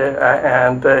 and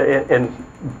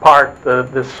part,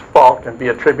 this fault can be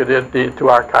attributed to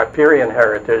our Kuyperian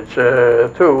heritage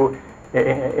too,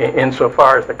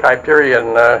 insofar as the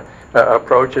Kuyperian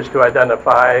approach is to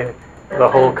identify the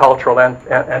whole cultural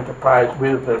enterprise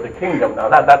with the kingdom. Now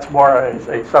that's more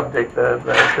a subject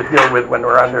to deal with when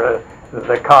we're under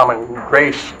the common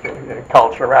grace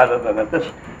culture rather than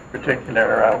this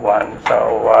particular one.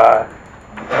 So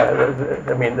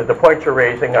I mean the points you're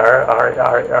raising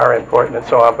are important and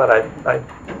so on, but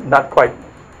I'm not quite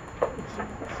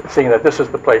seeing that this is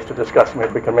the place to discuss them.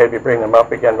 If we can maybe bring them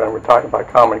up again when we're talking about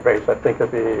common grace, I think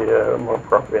it'd be more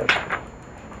appropriate.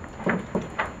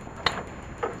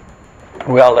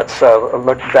 Well, let's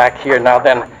look back here now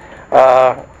then.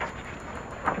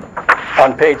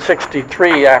 On page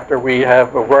 63, after we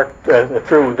have worked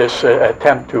through this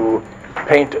attempt to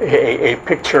paint a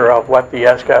picture of what the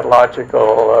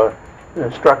eschatological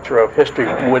structure of history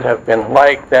would have been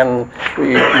like, then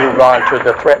we move on to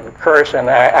the threat and curse, and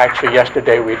actually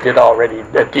yesterday we did already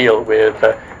deal with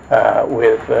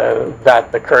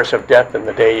that, the curse of death, and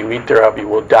the day you eat thereof you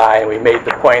will die, and we made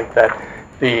the point that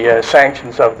the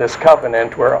sanctions of this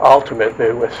covenant were ultimate.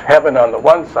 There was heaven on the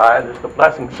one side, is the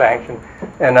blessing sanction,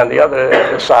 and on the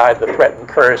other side, the threat and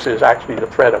curse is actually the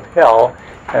threat of hell,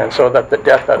 and so that the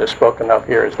death that is spoken of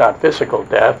here is not physical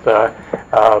death,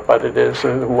 but it is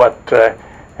what,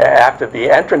 after the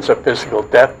entrance of physical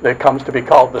death, it comes to be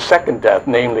called the second death,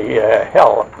 namely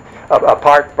hell.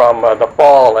 Apart from the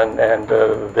fall and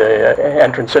the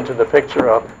entrance into the picture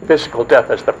of physical death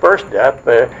as the first death,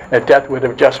 death would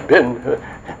have just been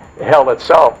hell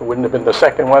itself. It wouldn't have been the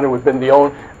second one, it would have been the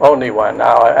only one.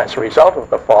 Now, as a result of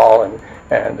the fall and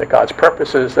God's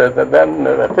purposes, then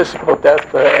the physical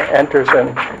death enters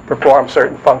and performs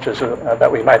certain functions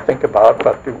that we might think about,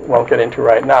 but we won't get into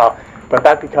right now. But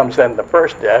that becomes then the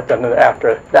first death, and then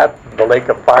after that, the lake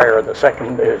of fire, the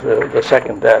second is the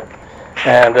second death.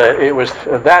 And it was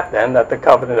that then that the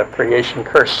covenant of creation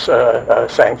curse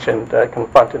sanctioned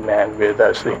confronted man with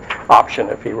as the option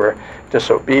if he were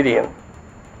disobedient.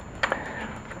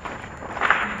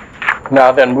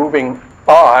 Now then, moving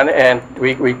on, and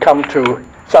we come to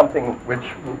something which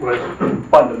was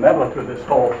fundamental to this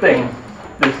whole thing.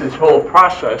 This whole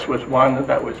process was one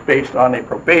that was based on a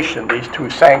probation. These two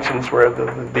sanctions were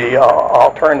the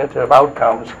alternative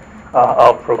outcomes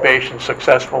of probation,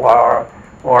 successful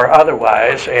or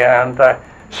otherwise, and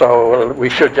so we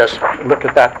should just look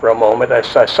at that for a moment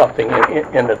as something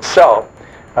in itself.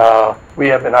 We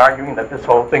have been arguing that this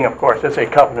whole thing, of course, is a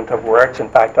covenant of works. In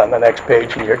fact, on the next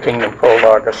page in your Kingdom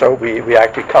Prologue or so, we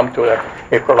actually come to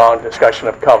a prolonged discussion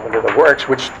of covenant of works,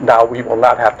 which now we will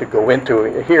not have to go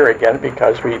into here again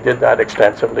because we did that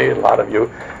extensively. A lot of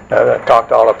you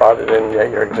talked all about it in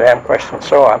your exam questions and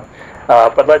so on.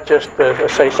 But let's just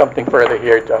say something further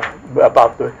here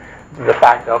about the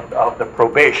fact of the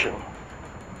probation.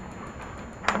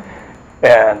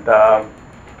 And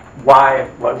why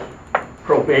was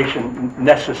probation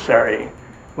necessary?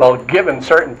 Well, given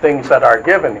certain things that are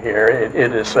given here, it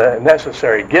is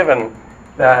necessary, given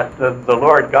that the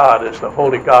Lord God is the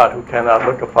holy God who cannot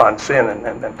look upon sin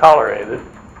and tolerate it,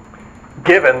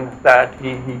 given that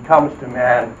he comes to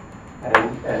man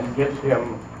and gives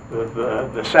him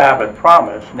the Sabbath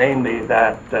promise, namely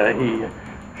that he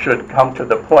should come to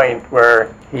the point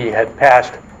where he had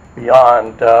passed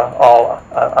beyond all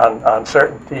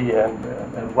uncertainty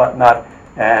and whatnot,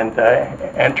 and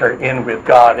enter in with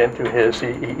God into his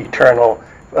eternal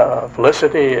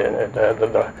felicity and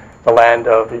the land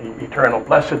of eternal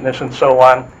blessedness and so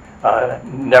on,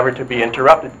 never to be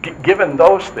interrupted. Given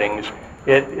those things,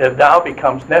 it now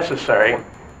becomes necessary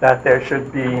that there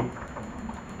should be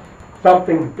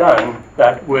something done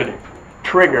that would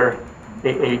trigger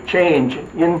a change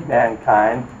in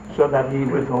mankind so that he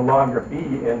would no longer be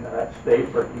in that state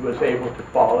where he was able to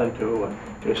fall into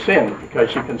sin.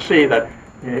 Because you can see that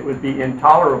it would be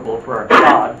intolerable for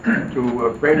God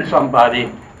to bring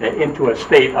somebody into a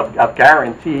state of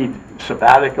guaranteed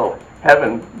sabbatical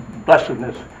heaven,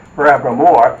 blessedness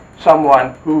forevermore,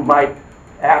 someone who might,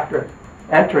 after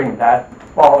entering that,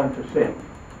 fall into sin.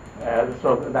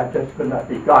 So that just could not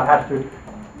be. God has to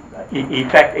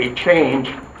effect a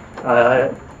change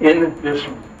in this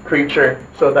creature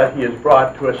so that he is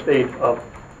brought to a state of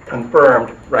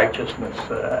confirmed righteousness,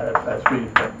 as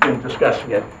we've been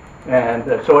discussing it. And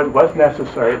so it was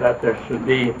necessary that there should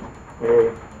be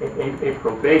a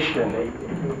probation, a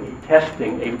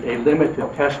testing, a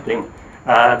limited testing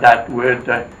that would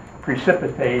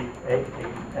precipitate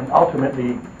an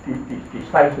ultimately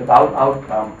decisive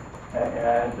outcome.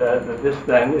 And this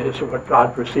then is what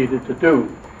God proceeded to do.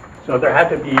 So there had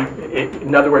to be,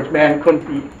 in other words, man couldn't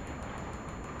be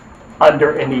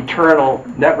under an eternal,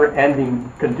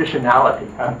 never-ending conditionality,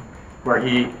 where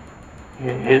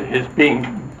his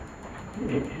being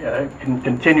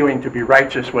continuing to be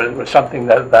righteous was something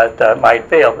that might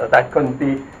fail. That couldn't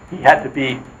be. He had to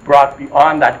be brought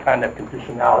beyond that kind of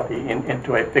conditionality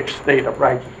into a fixed state of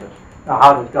righteousness. Now,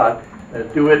 how does God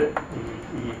do it?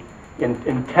 He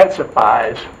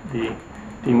intensifies the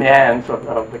demands of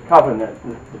the covenant,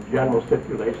 the general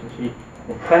stipulations. He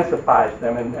intensifies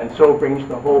them and so brings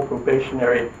the whole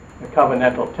probationary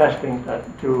covenantal testing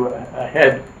to a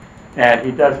head. And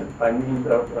he does it by means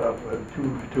of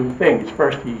two things.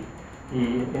 First, he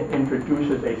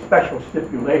introduces a special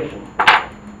stipulation,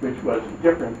 which was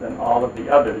different than all of the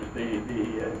others. The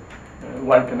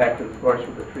one connected, of course,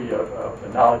 with the tree of the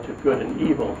knowledge of good and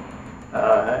evil,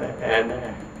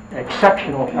 an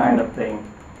exceptional kind of thing,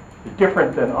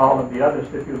 different than all of the other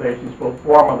stipulations, both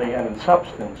formally and in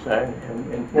substance.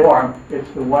 In form,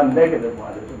 it's the one negative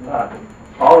one, is it not?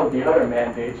 All of the other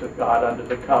mandates of God under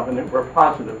the covenant were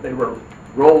positive. They were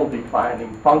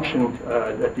role-defining,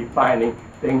 function-defining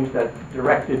things that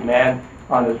directed man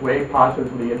on his way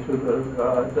positively into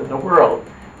the world.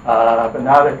 But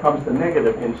now there comes the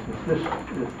negative instance,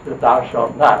 this thou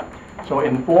shalt not. So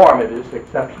in form it is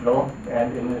exceptional,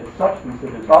 and in its substance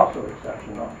it is also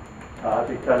exceptional,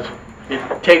 because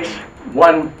it takes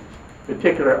one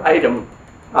particular item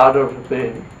out of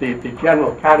the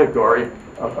general category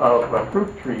of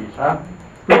fruit trees.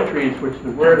 Fruit trees which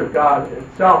the Word of God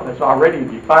itself has already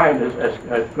defined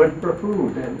as good for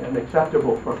food and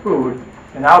acceptable for food.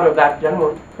 And out of that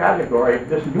general category,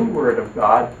 this new Word of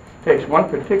God takes one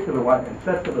particular one and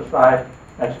sets it aside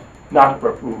as not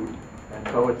for food. And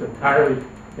so it's entirely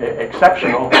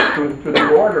exceptional to the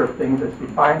order of things that's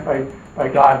defined by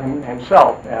God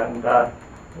himself. And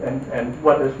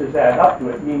what does this add up to?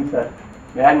 It means that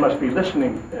man must be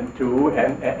listening to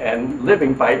and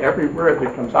living by every word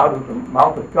that comes out of the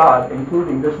mouth of God,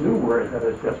 including this new word that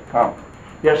has just come.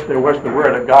 Yes, there was the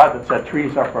Word of God that said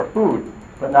trees are for food,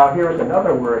 but now here is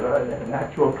another word, an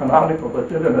actual canonical,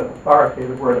 legitimate,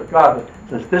 authoritative Word of God that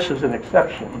says this is an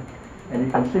exception. And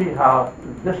you can see how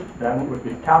this then would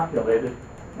be calculated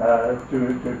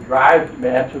to drive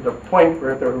man to the point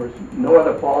where there was no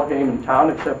other ball game in town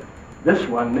except this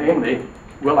one, namely,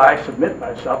 will I submit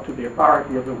myself to the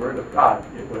authority of the Word of God?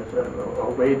 It was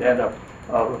a way then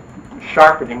of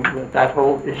sharpening that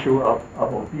whole issue of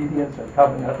obedience and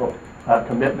covenantal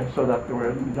commitment, so that there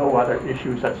were no other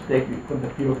issues at stake. You couldn't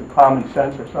appeal to common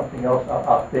sense or something else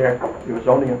out there. It was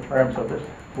only in terms of this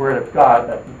Word of God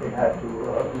that they had to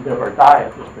live or die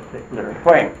at this particular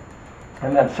point.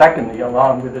 And then secondly,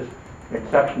 along with this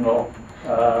exceptional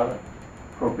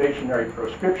probationary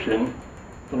proscription,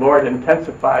 the Lord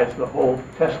intensifies the whole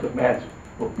test of man's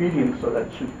obedience so that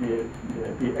it should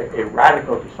be a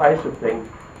radical, decisive thing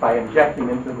by injecting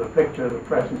into the picture the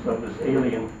presence of this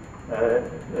alien,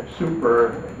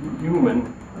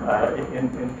 superhuman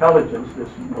intelligence, this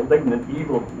malignant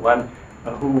evil one,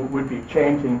 who would be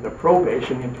changing the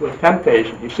probation into a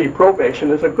temptation. You see,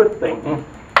 probation is a good thing.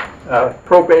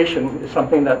 Probation is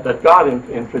something that God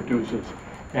introduces.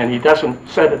 And he doesn't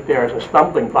set it there as a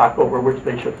stumbling block over which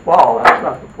they should fall. That's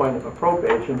not the point of a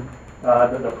probation.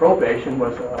 The probation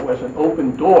was an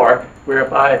open door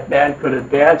whereby man could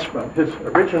advance from his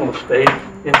original state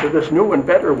into this new and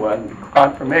better one,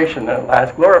 confirmation and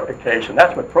last glorification.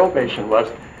 That's what probation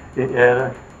was.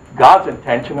 God's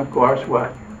intention, of course,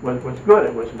 was good.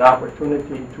 It was an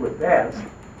opportunity to advance.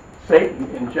 Satan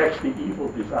injects the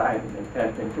evil design and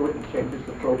intent into it and changes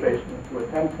the probation into a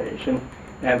temptation.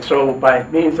 And so by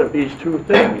means of these two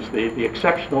things, the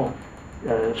exceptional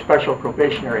special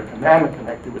probationary commandment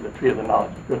connected with the tree of the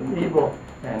knowledge of good and evil,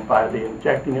 and by the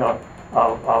injecting of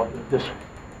this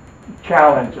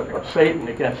challenge of Satan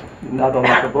against not only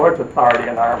the Lord's authority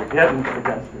in Armageddon, but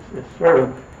against his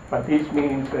servant, by these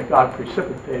means that God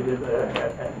precipitated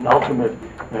an ultimate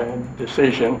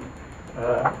decision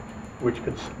which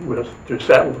was to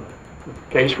settle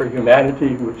the case for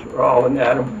humanity, which we're all in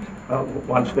Adam,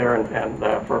 once there and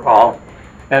for all.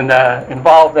 And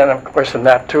involved then, of course, in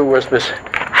that too was this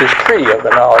tree of the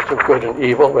knowledge of good and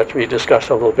evil, which we discussed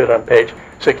a little bit on page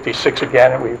 66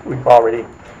 again, and we've already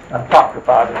talked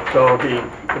about it. So the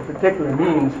particular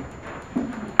means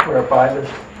whereby this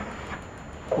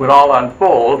would all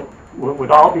unfold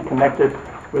would all be connected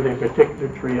with a particular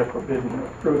tree of forbidden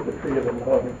fruit, the tree of the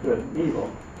knowing of good and evil.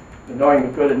 The knowing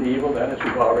of good and evil, then, as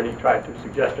we've already tried to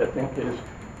suggest, I think,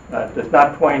 does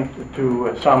not point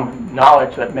to some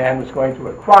knowledge that man was going to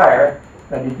acquire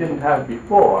that he didn't have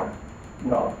before.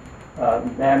 No.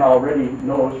 man already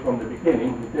knows from the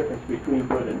beginning the difference between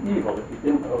good and evil. If he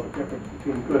didn't know the difference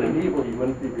between good and evil, he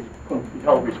wouldn't be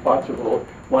held responsible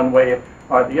one way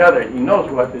or the other. He knows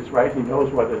what is right, he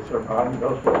knows what is wrong, he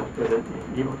knows what is good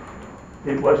and evil.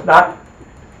 It was not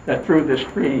that through this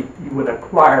tree he would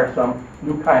acquire some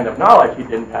new kind of knowledge he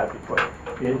didn't have before.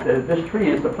 This tree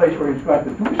is the place where he's going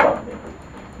to do something.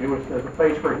 It was the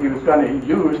place where he was going to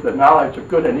use the knowledge of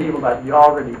good and evil that he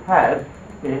already had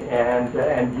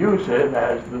and use it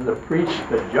as the priest,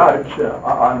 the judge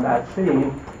on that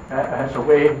scene as a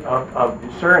way of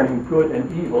discerning good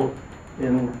and evil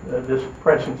in this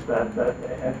presence that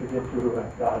entered into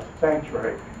God's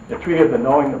sanctuary. The tree of the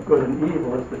knowing of good and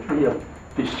evil is the tree of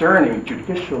discerning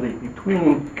judicially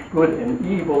between good and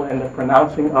evil and the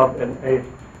pronouncing of an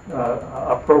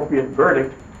appropriate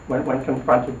verdict when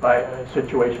confronted by a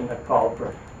situation that called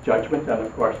for judgment, and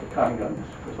of course the coming of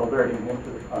this alerting him to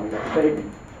the coming of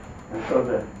Satan. And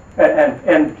so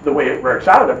and the way it works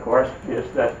out, of course, is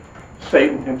that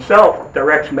Satan himself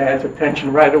directs man's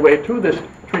attention right away to this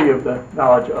tree of the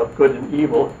knowledge of good and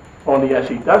evil. Only as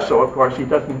he does so, of course, he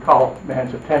doesn't call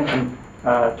man's attention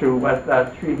to what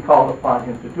that tree called upon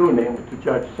him to do, namely to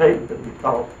judge Satan, but he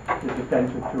calls his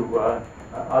attention to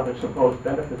other supposed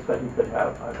benefits that he could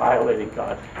have by violating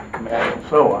God's command and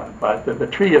so on. But the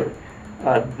tree of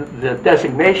the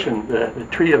designation, the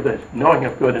tree of the knowing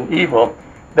of good and evil,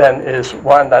 then is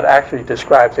one that actually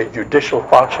describes a judicial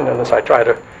function. And as I try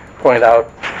to point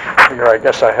out here, I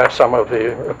guess I have some of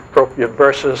the appropriate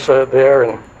verses there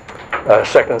in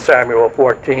 2 Samuel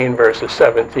 14, verses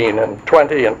 17 and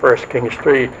 20, and 1 Kings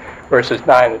 3, verses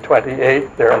 9 and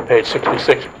 28. They're on page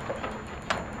 66.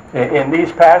 In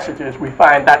these passages, we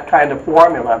find that kind of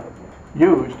formula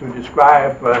used to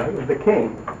describe the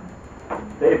king,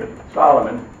 David,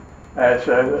 Solomon, as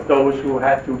those who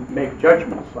had to make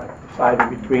judgments, like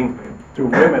deciding between two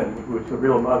women, who is the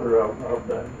real mother of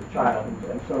the child,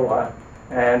 and so on.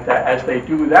 And as they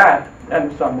do that,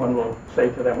 then someone will say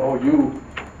to them, oh,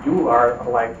 you are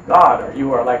like God, or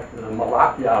you are like the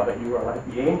Malach Yahweh, you are like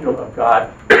the angel of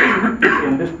God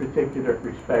in this particular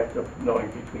respect of knowing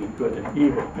between good and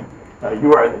evil.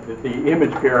 You are the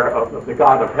image bearer of the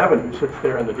God of heaven who sits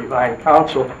there in the divine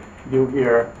council. You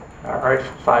here are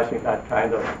exercising that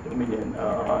kind of dominion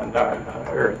on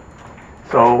earth.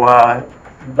 So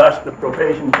thus the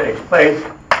probation takes place,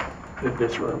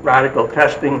 this radical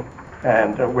testing,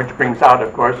 and which brings out,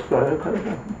 of course,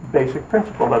 the basic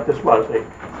principle that this was a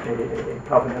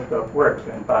covenant of works.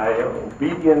 And by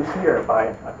obedience here, by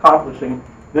accomplishing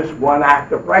this one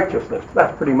act of righteousness,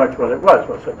 that's pretty much what it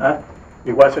was it not?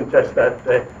 It wasn't just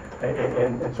that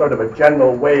in sort of a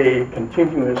general way,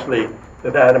 continuously,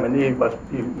 that Adam and Eve must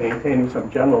be maintaining some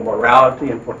general morality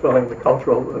and fulfilling the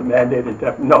cultural mandate and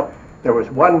depth. No, there was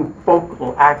one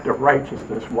focal act of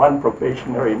righteousness, one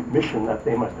probationary mission that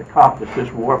they must accomplish,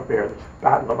 this warfare, this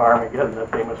battle of Armageddon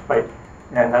that they must fight.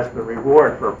 And as the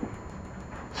reward for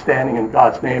standing in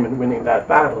God's name and winning that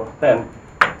battle, then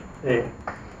the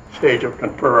stage of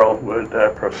conferral would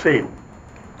proceed.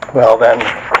 Well, then,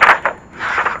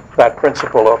 that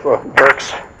principle of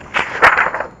works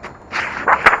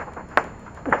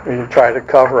we try to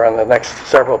cover on the next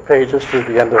several pages through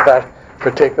the end of that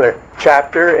particular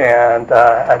chapter, and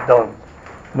I don't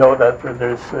know that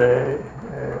there's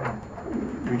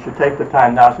we should take the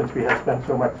time now, since we have spent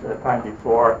so much time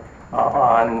before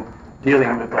on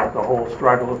dealing with the whole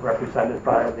struggle represented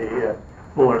by the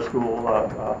Fuller School,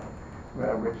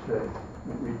 which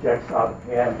rejects out of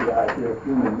hand the idea of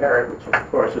human merit, which of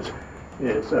course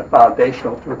is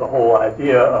foundational to the whole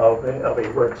idea of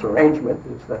a works arrangement,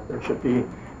 is that there should be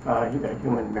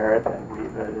human merit, and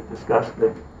we've discussed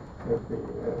the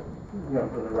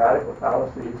radical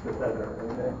fallacies that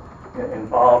are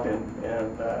involved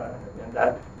in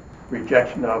that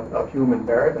rejection of human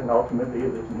merit, and ultimately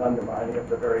it is an undermining of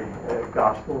the very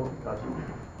gospel, because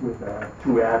with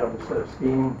two Adams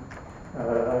scheme,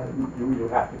 you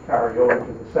have to carry over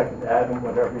to the second Adam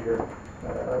whatever you're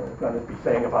going to be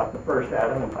saying about the first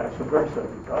Adam, and vice versa,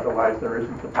 because otherwise there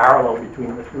isn't a parallel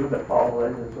between the two that Paul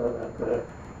alleges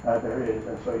that there is.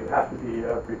 And so you have to be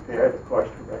prepared, of course,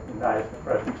 to recognize the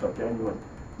presence of genuine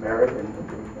merit in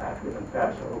the active and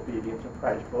passive obedience of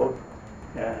Christ both,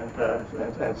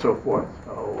 and so forth.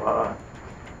 So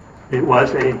it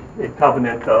was a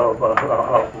covenant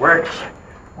of works.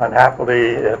 Unhappily,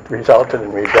 it resulted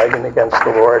in rebellion against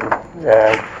the Lord,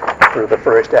 and through the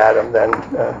first Adam, then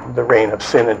the reign of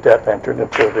sin and death entered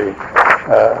into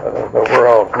the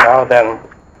world. Now then,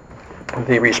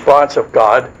 the response of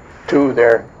God to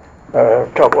their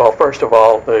well, first of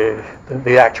all,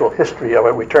 the actual history of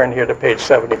it. We turn here to page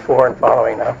 74 and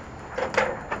following now.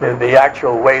 the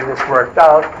actual way this worked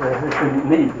out didn't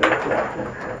lead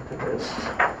to this.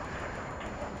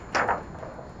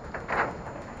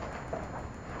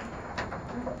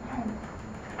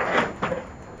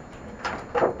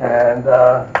 And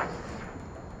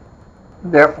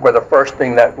therefore, the first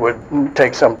thing that would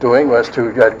take some doing was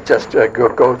to just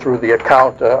go through the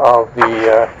account of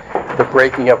the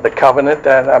breaking of the covenant,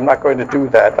 and I'm not going to do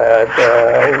that.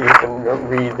 You can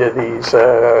read these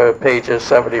pages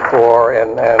 74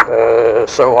 and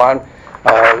so on.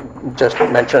 Just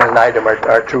mention an item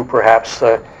or two, perhaps.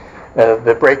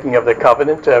 The breaking of the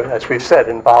covenant, as we've said,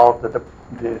 involved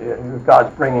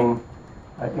God's bringing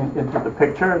into the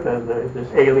picture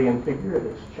this alien figure,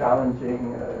 this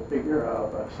challenging figure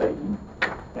of Satan,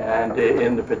 and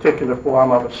in the particular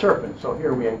form of a serpent. So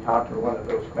here we encounter one of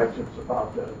those questions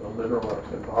about the literal or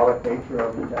symbolic nature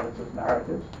of the Genesis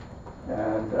narratives.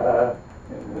 And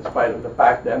in spite of the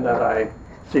fact then that I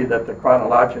see that the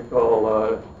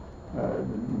chronological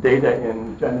data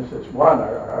in Genesis 1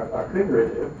 are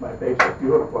figurative, my basic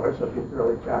view, of course, of these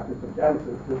early chapters of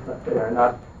Genesis is that they are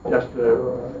not just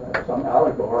some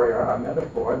allegory or a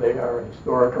metaphor, they are a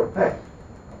historical text.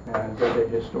 And the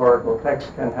historical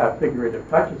text can have figurative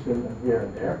touches in them here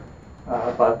and there,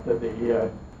 but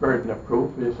the burden of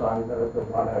proof is on the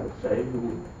one, I would say,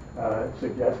 who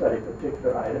suggests that a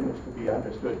particular item is to be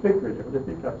understood figuratively,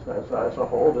 because as a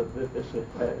whole, this is,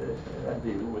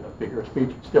 with a figure of speech,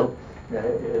 it still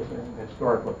is an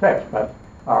historical text. But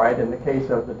all right, in the case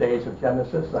of the days of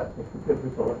Genesis, I think the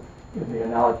typical in the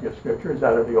analogy of Scripture is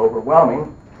that of the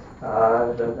overwhelming,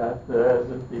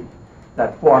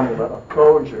 that formula of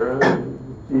closure,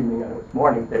 this evening and this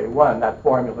morning, day one, that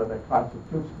formula that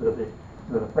constitutes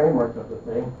the framework of the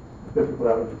thing, the physical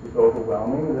evidence is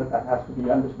overwhelming, that has to be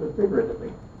understood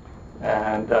figuratively.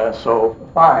 And so,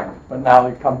 fine. But now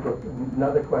we come to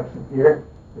another question here.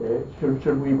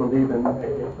 Should we believe in a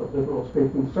literal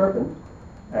speaking serpent?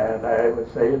 And I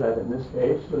would say that in this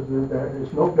case, there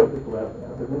is no biblical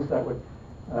evidence that would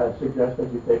suggest that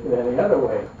you take it any other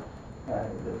way.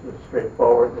 This is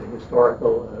straightforward, the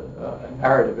historical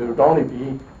narrative. It would only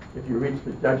be if you reach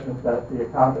the judgment that the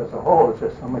account as a whole is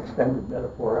just some extended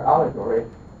metaphor or allegory,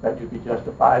 that you'd be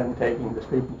justified in taking the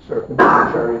speaking serpent,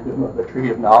 the cherubim of the tree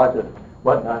of knowledge and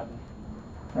whatnot,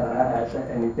 as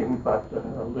anything but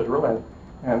literal,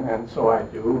 and so I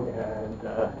do.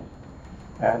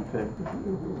 And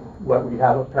what we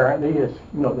have apparently is,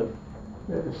 that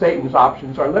Satan's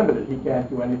options are limited. He can't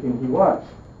do anything he wants.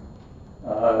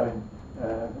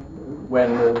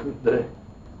 When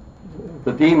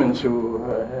the demons who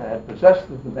had possessed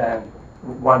the man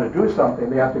want to do something,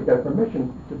 they have to get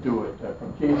permission to do it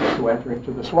from Jesus to enter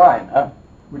into the swine,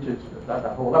 which is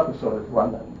that whole episode is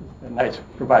one that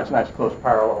provides nice close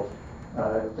parallels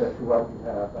to what we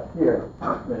have here.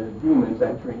 The demons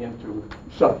entering into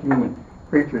subhuman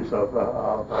creatures of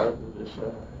this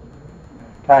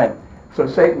kind. So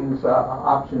Satan's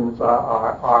options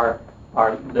are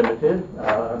limited.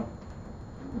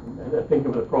 Think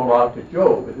of the prologue to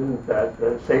Job. It isn't that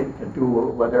Satan can do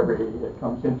whatever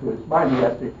comes into his mind. He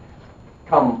has to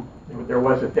come. There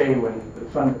was a day when the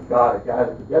sons of God are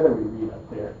gathered together, we read up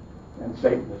there, and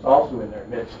Satan is also in their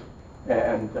midst.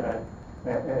 And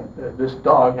this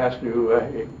dog has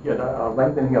to get a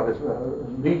lengthening of his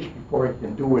leash before he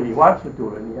can do what he wants to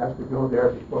do, and he has to go there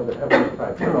before the heavenly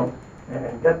tribunal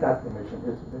and get that permission.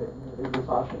 His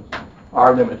options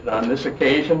are limited. On this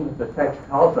occasion, the text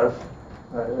tells us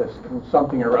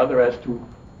something or other as to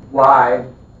why,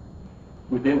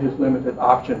 within his limited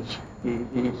options,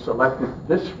 he selected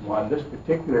this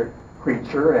particular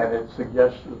creature, and it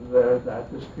suggests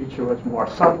that this creature was more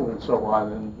subtle and so on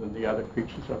than the other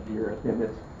creatures of the earth.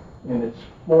 In its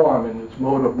form, in its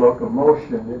mode of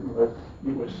locomotion,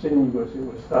 it was sinuous, it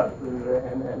was subtle,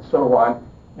 and so on.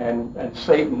 And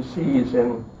Satan sees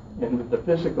in the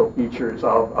physical features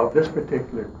of this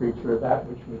particular creature that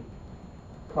which would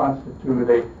constitute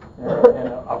an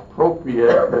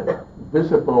appropriate,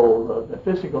 visible,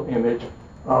 physical image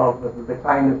of the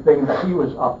kind of thing that he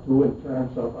was up to in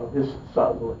terms of his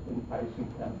subtle, enticing,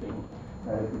 tempting,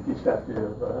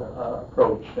 deceptive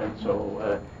approach. And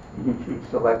so he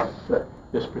selects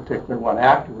this particular one.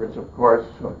 Afterwards, of course,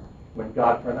 when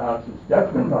God pronounces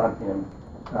judgment on him,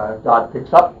 God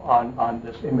picks up on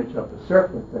this image of the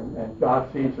serpent, and God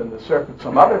sees in the serpent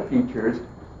some other features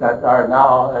that are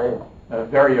now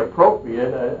very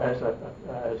appropriate as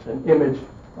an image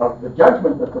of the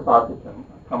judgment that's about to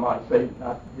come on Satan,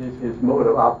 not his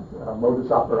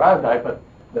modus operandi, but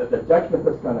the judgment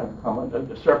that's going to come on.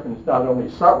 The serpent is not only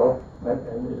subtle and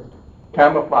is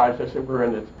camouflaged, as it were,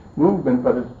 in its movement,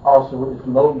 but it also is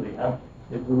lonely.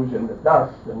 it moves in the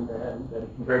dust and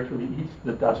virtually eats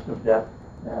the dust of death.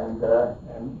 And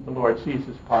the Lord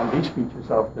seizes upon these features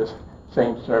of this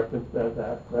same serpent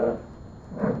that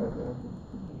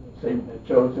Satan had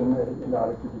chosen in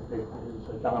order to depict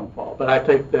his downfall. But I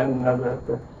take then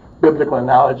the biblical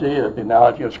analogy, the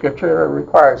analogy of Scripture,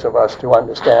 requires of us to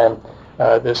understand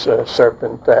this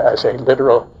serpent as a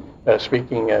literal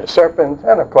speaking serpent,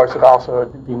 and of course it also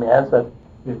demands that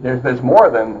there's more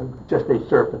than just a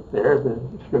serpent there. The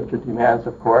Scripture demands,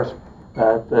 of course,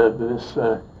 that this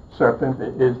serpent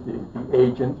is the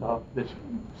agent of this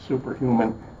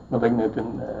superhuman, malignant,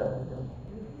 and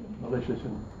malicious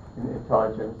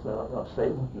intelligence of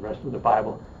Satan. The rest of the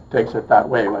Bible takes it that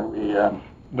way. When we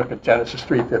look at Genesis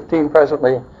 3:15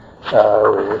 presently,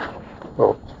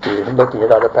 we'll be looking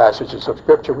at other passages of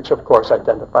Scripture, which of course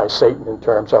identify Satan in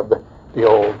terms of the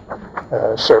old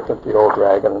serpent, the old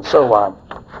dragon, and so on.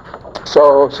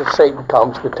 So Satan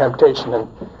comes, the temptation and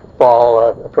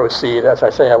fall proceed. As I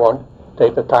say, I won't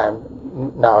take the time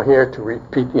now here to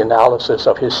repeat the analysis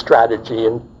of his strategy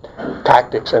and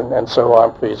tactics and so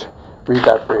on. Please read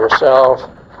that for yourself.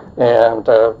 And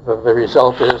the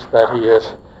result is that he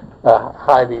is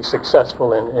highly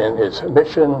successful in his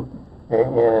mission,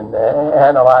 in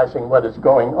analyzing what is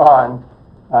going on.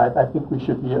 I think we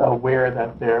should be aware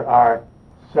that there are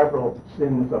several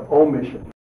sins of omission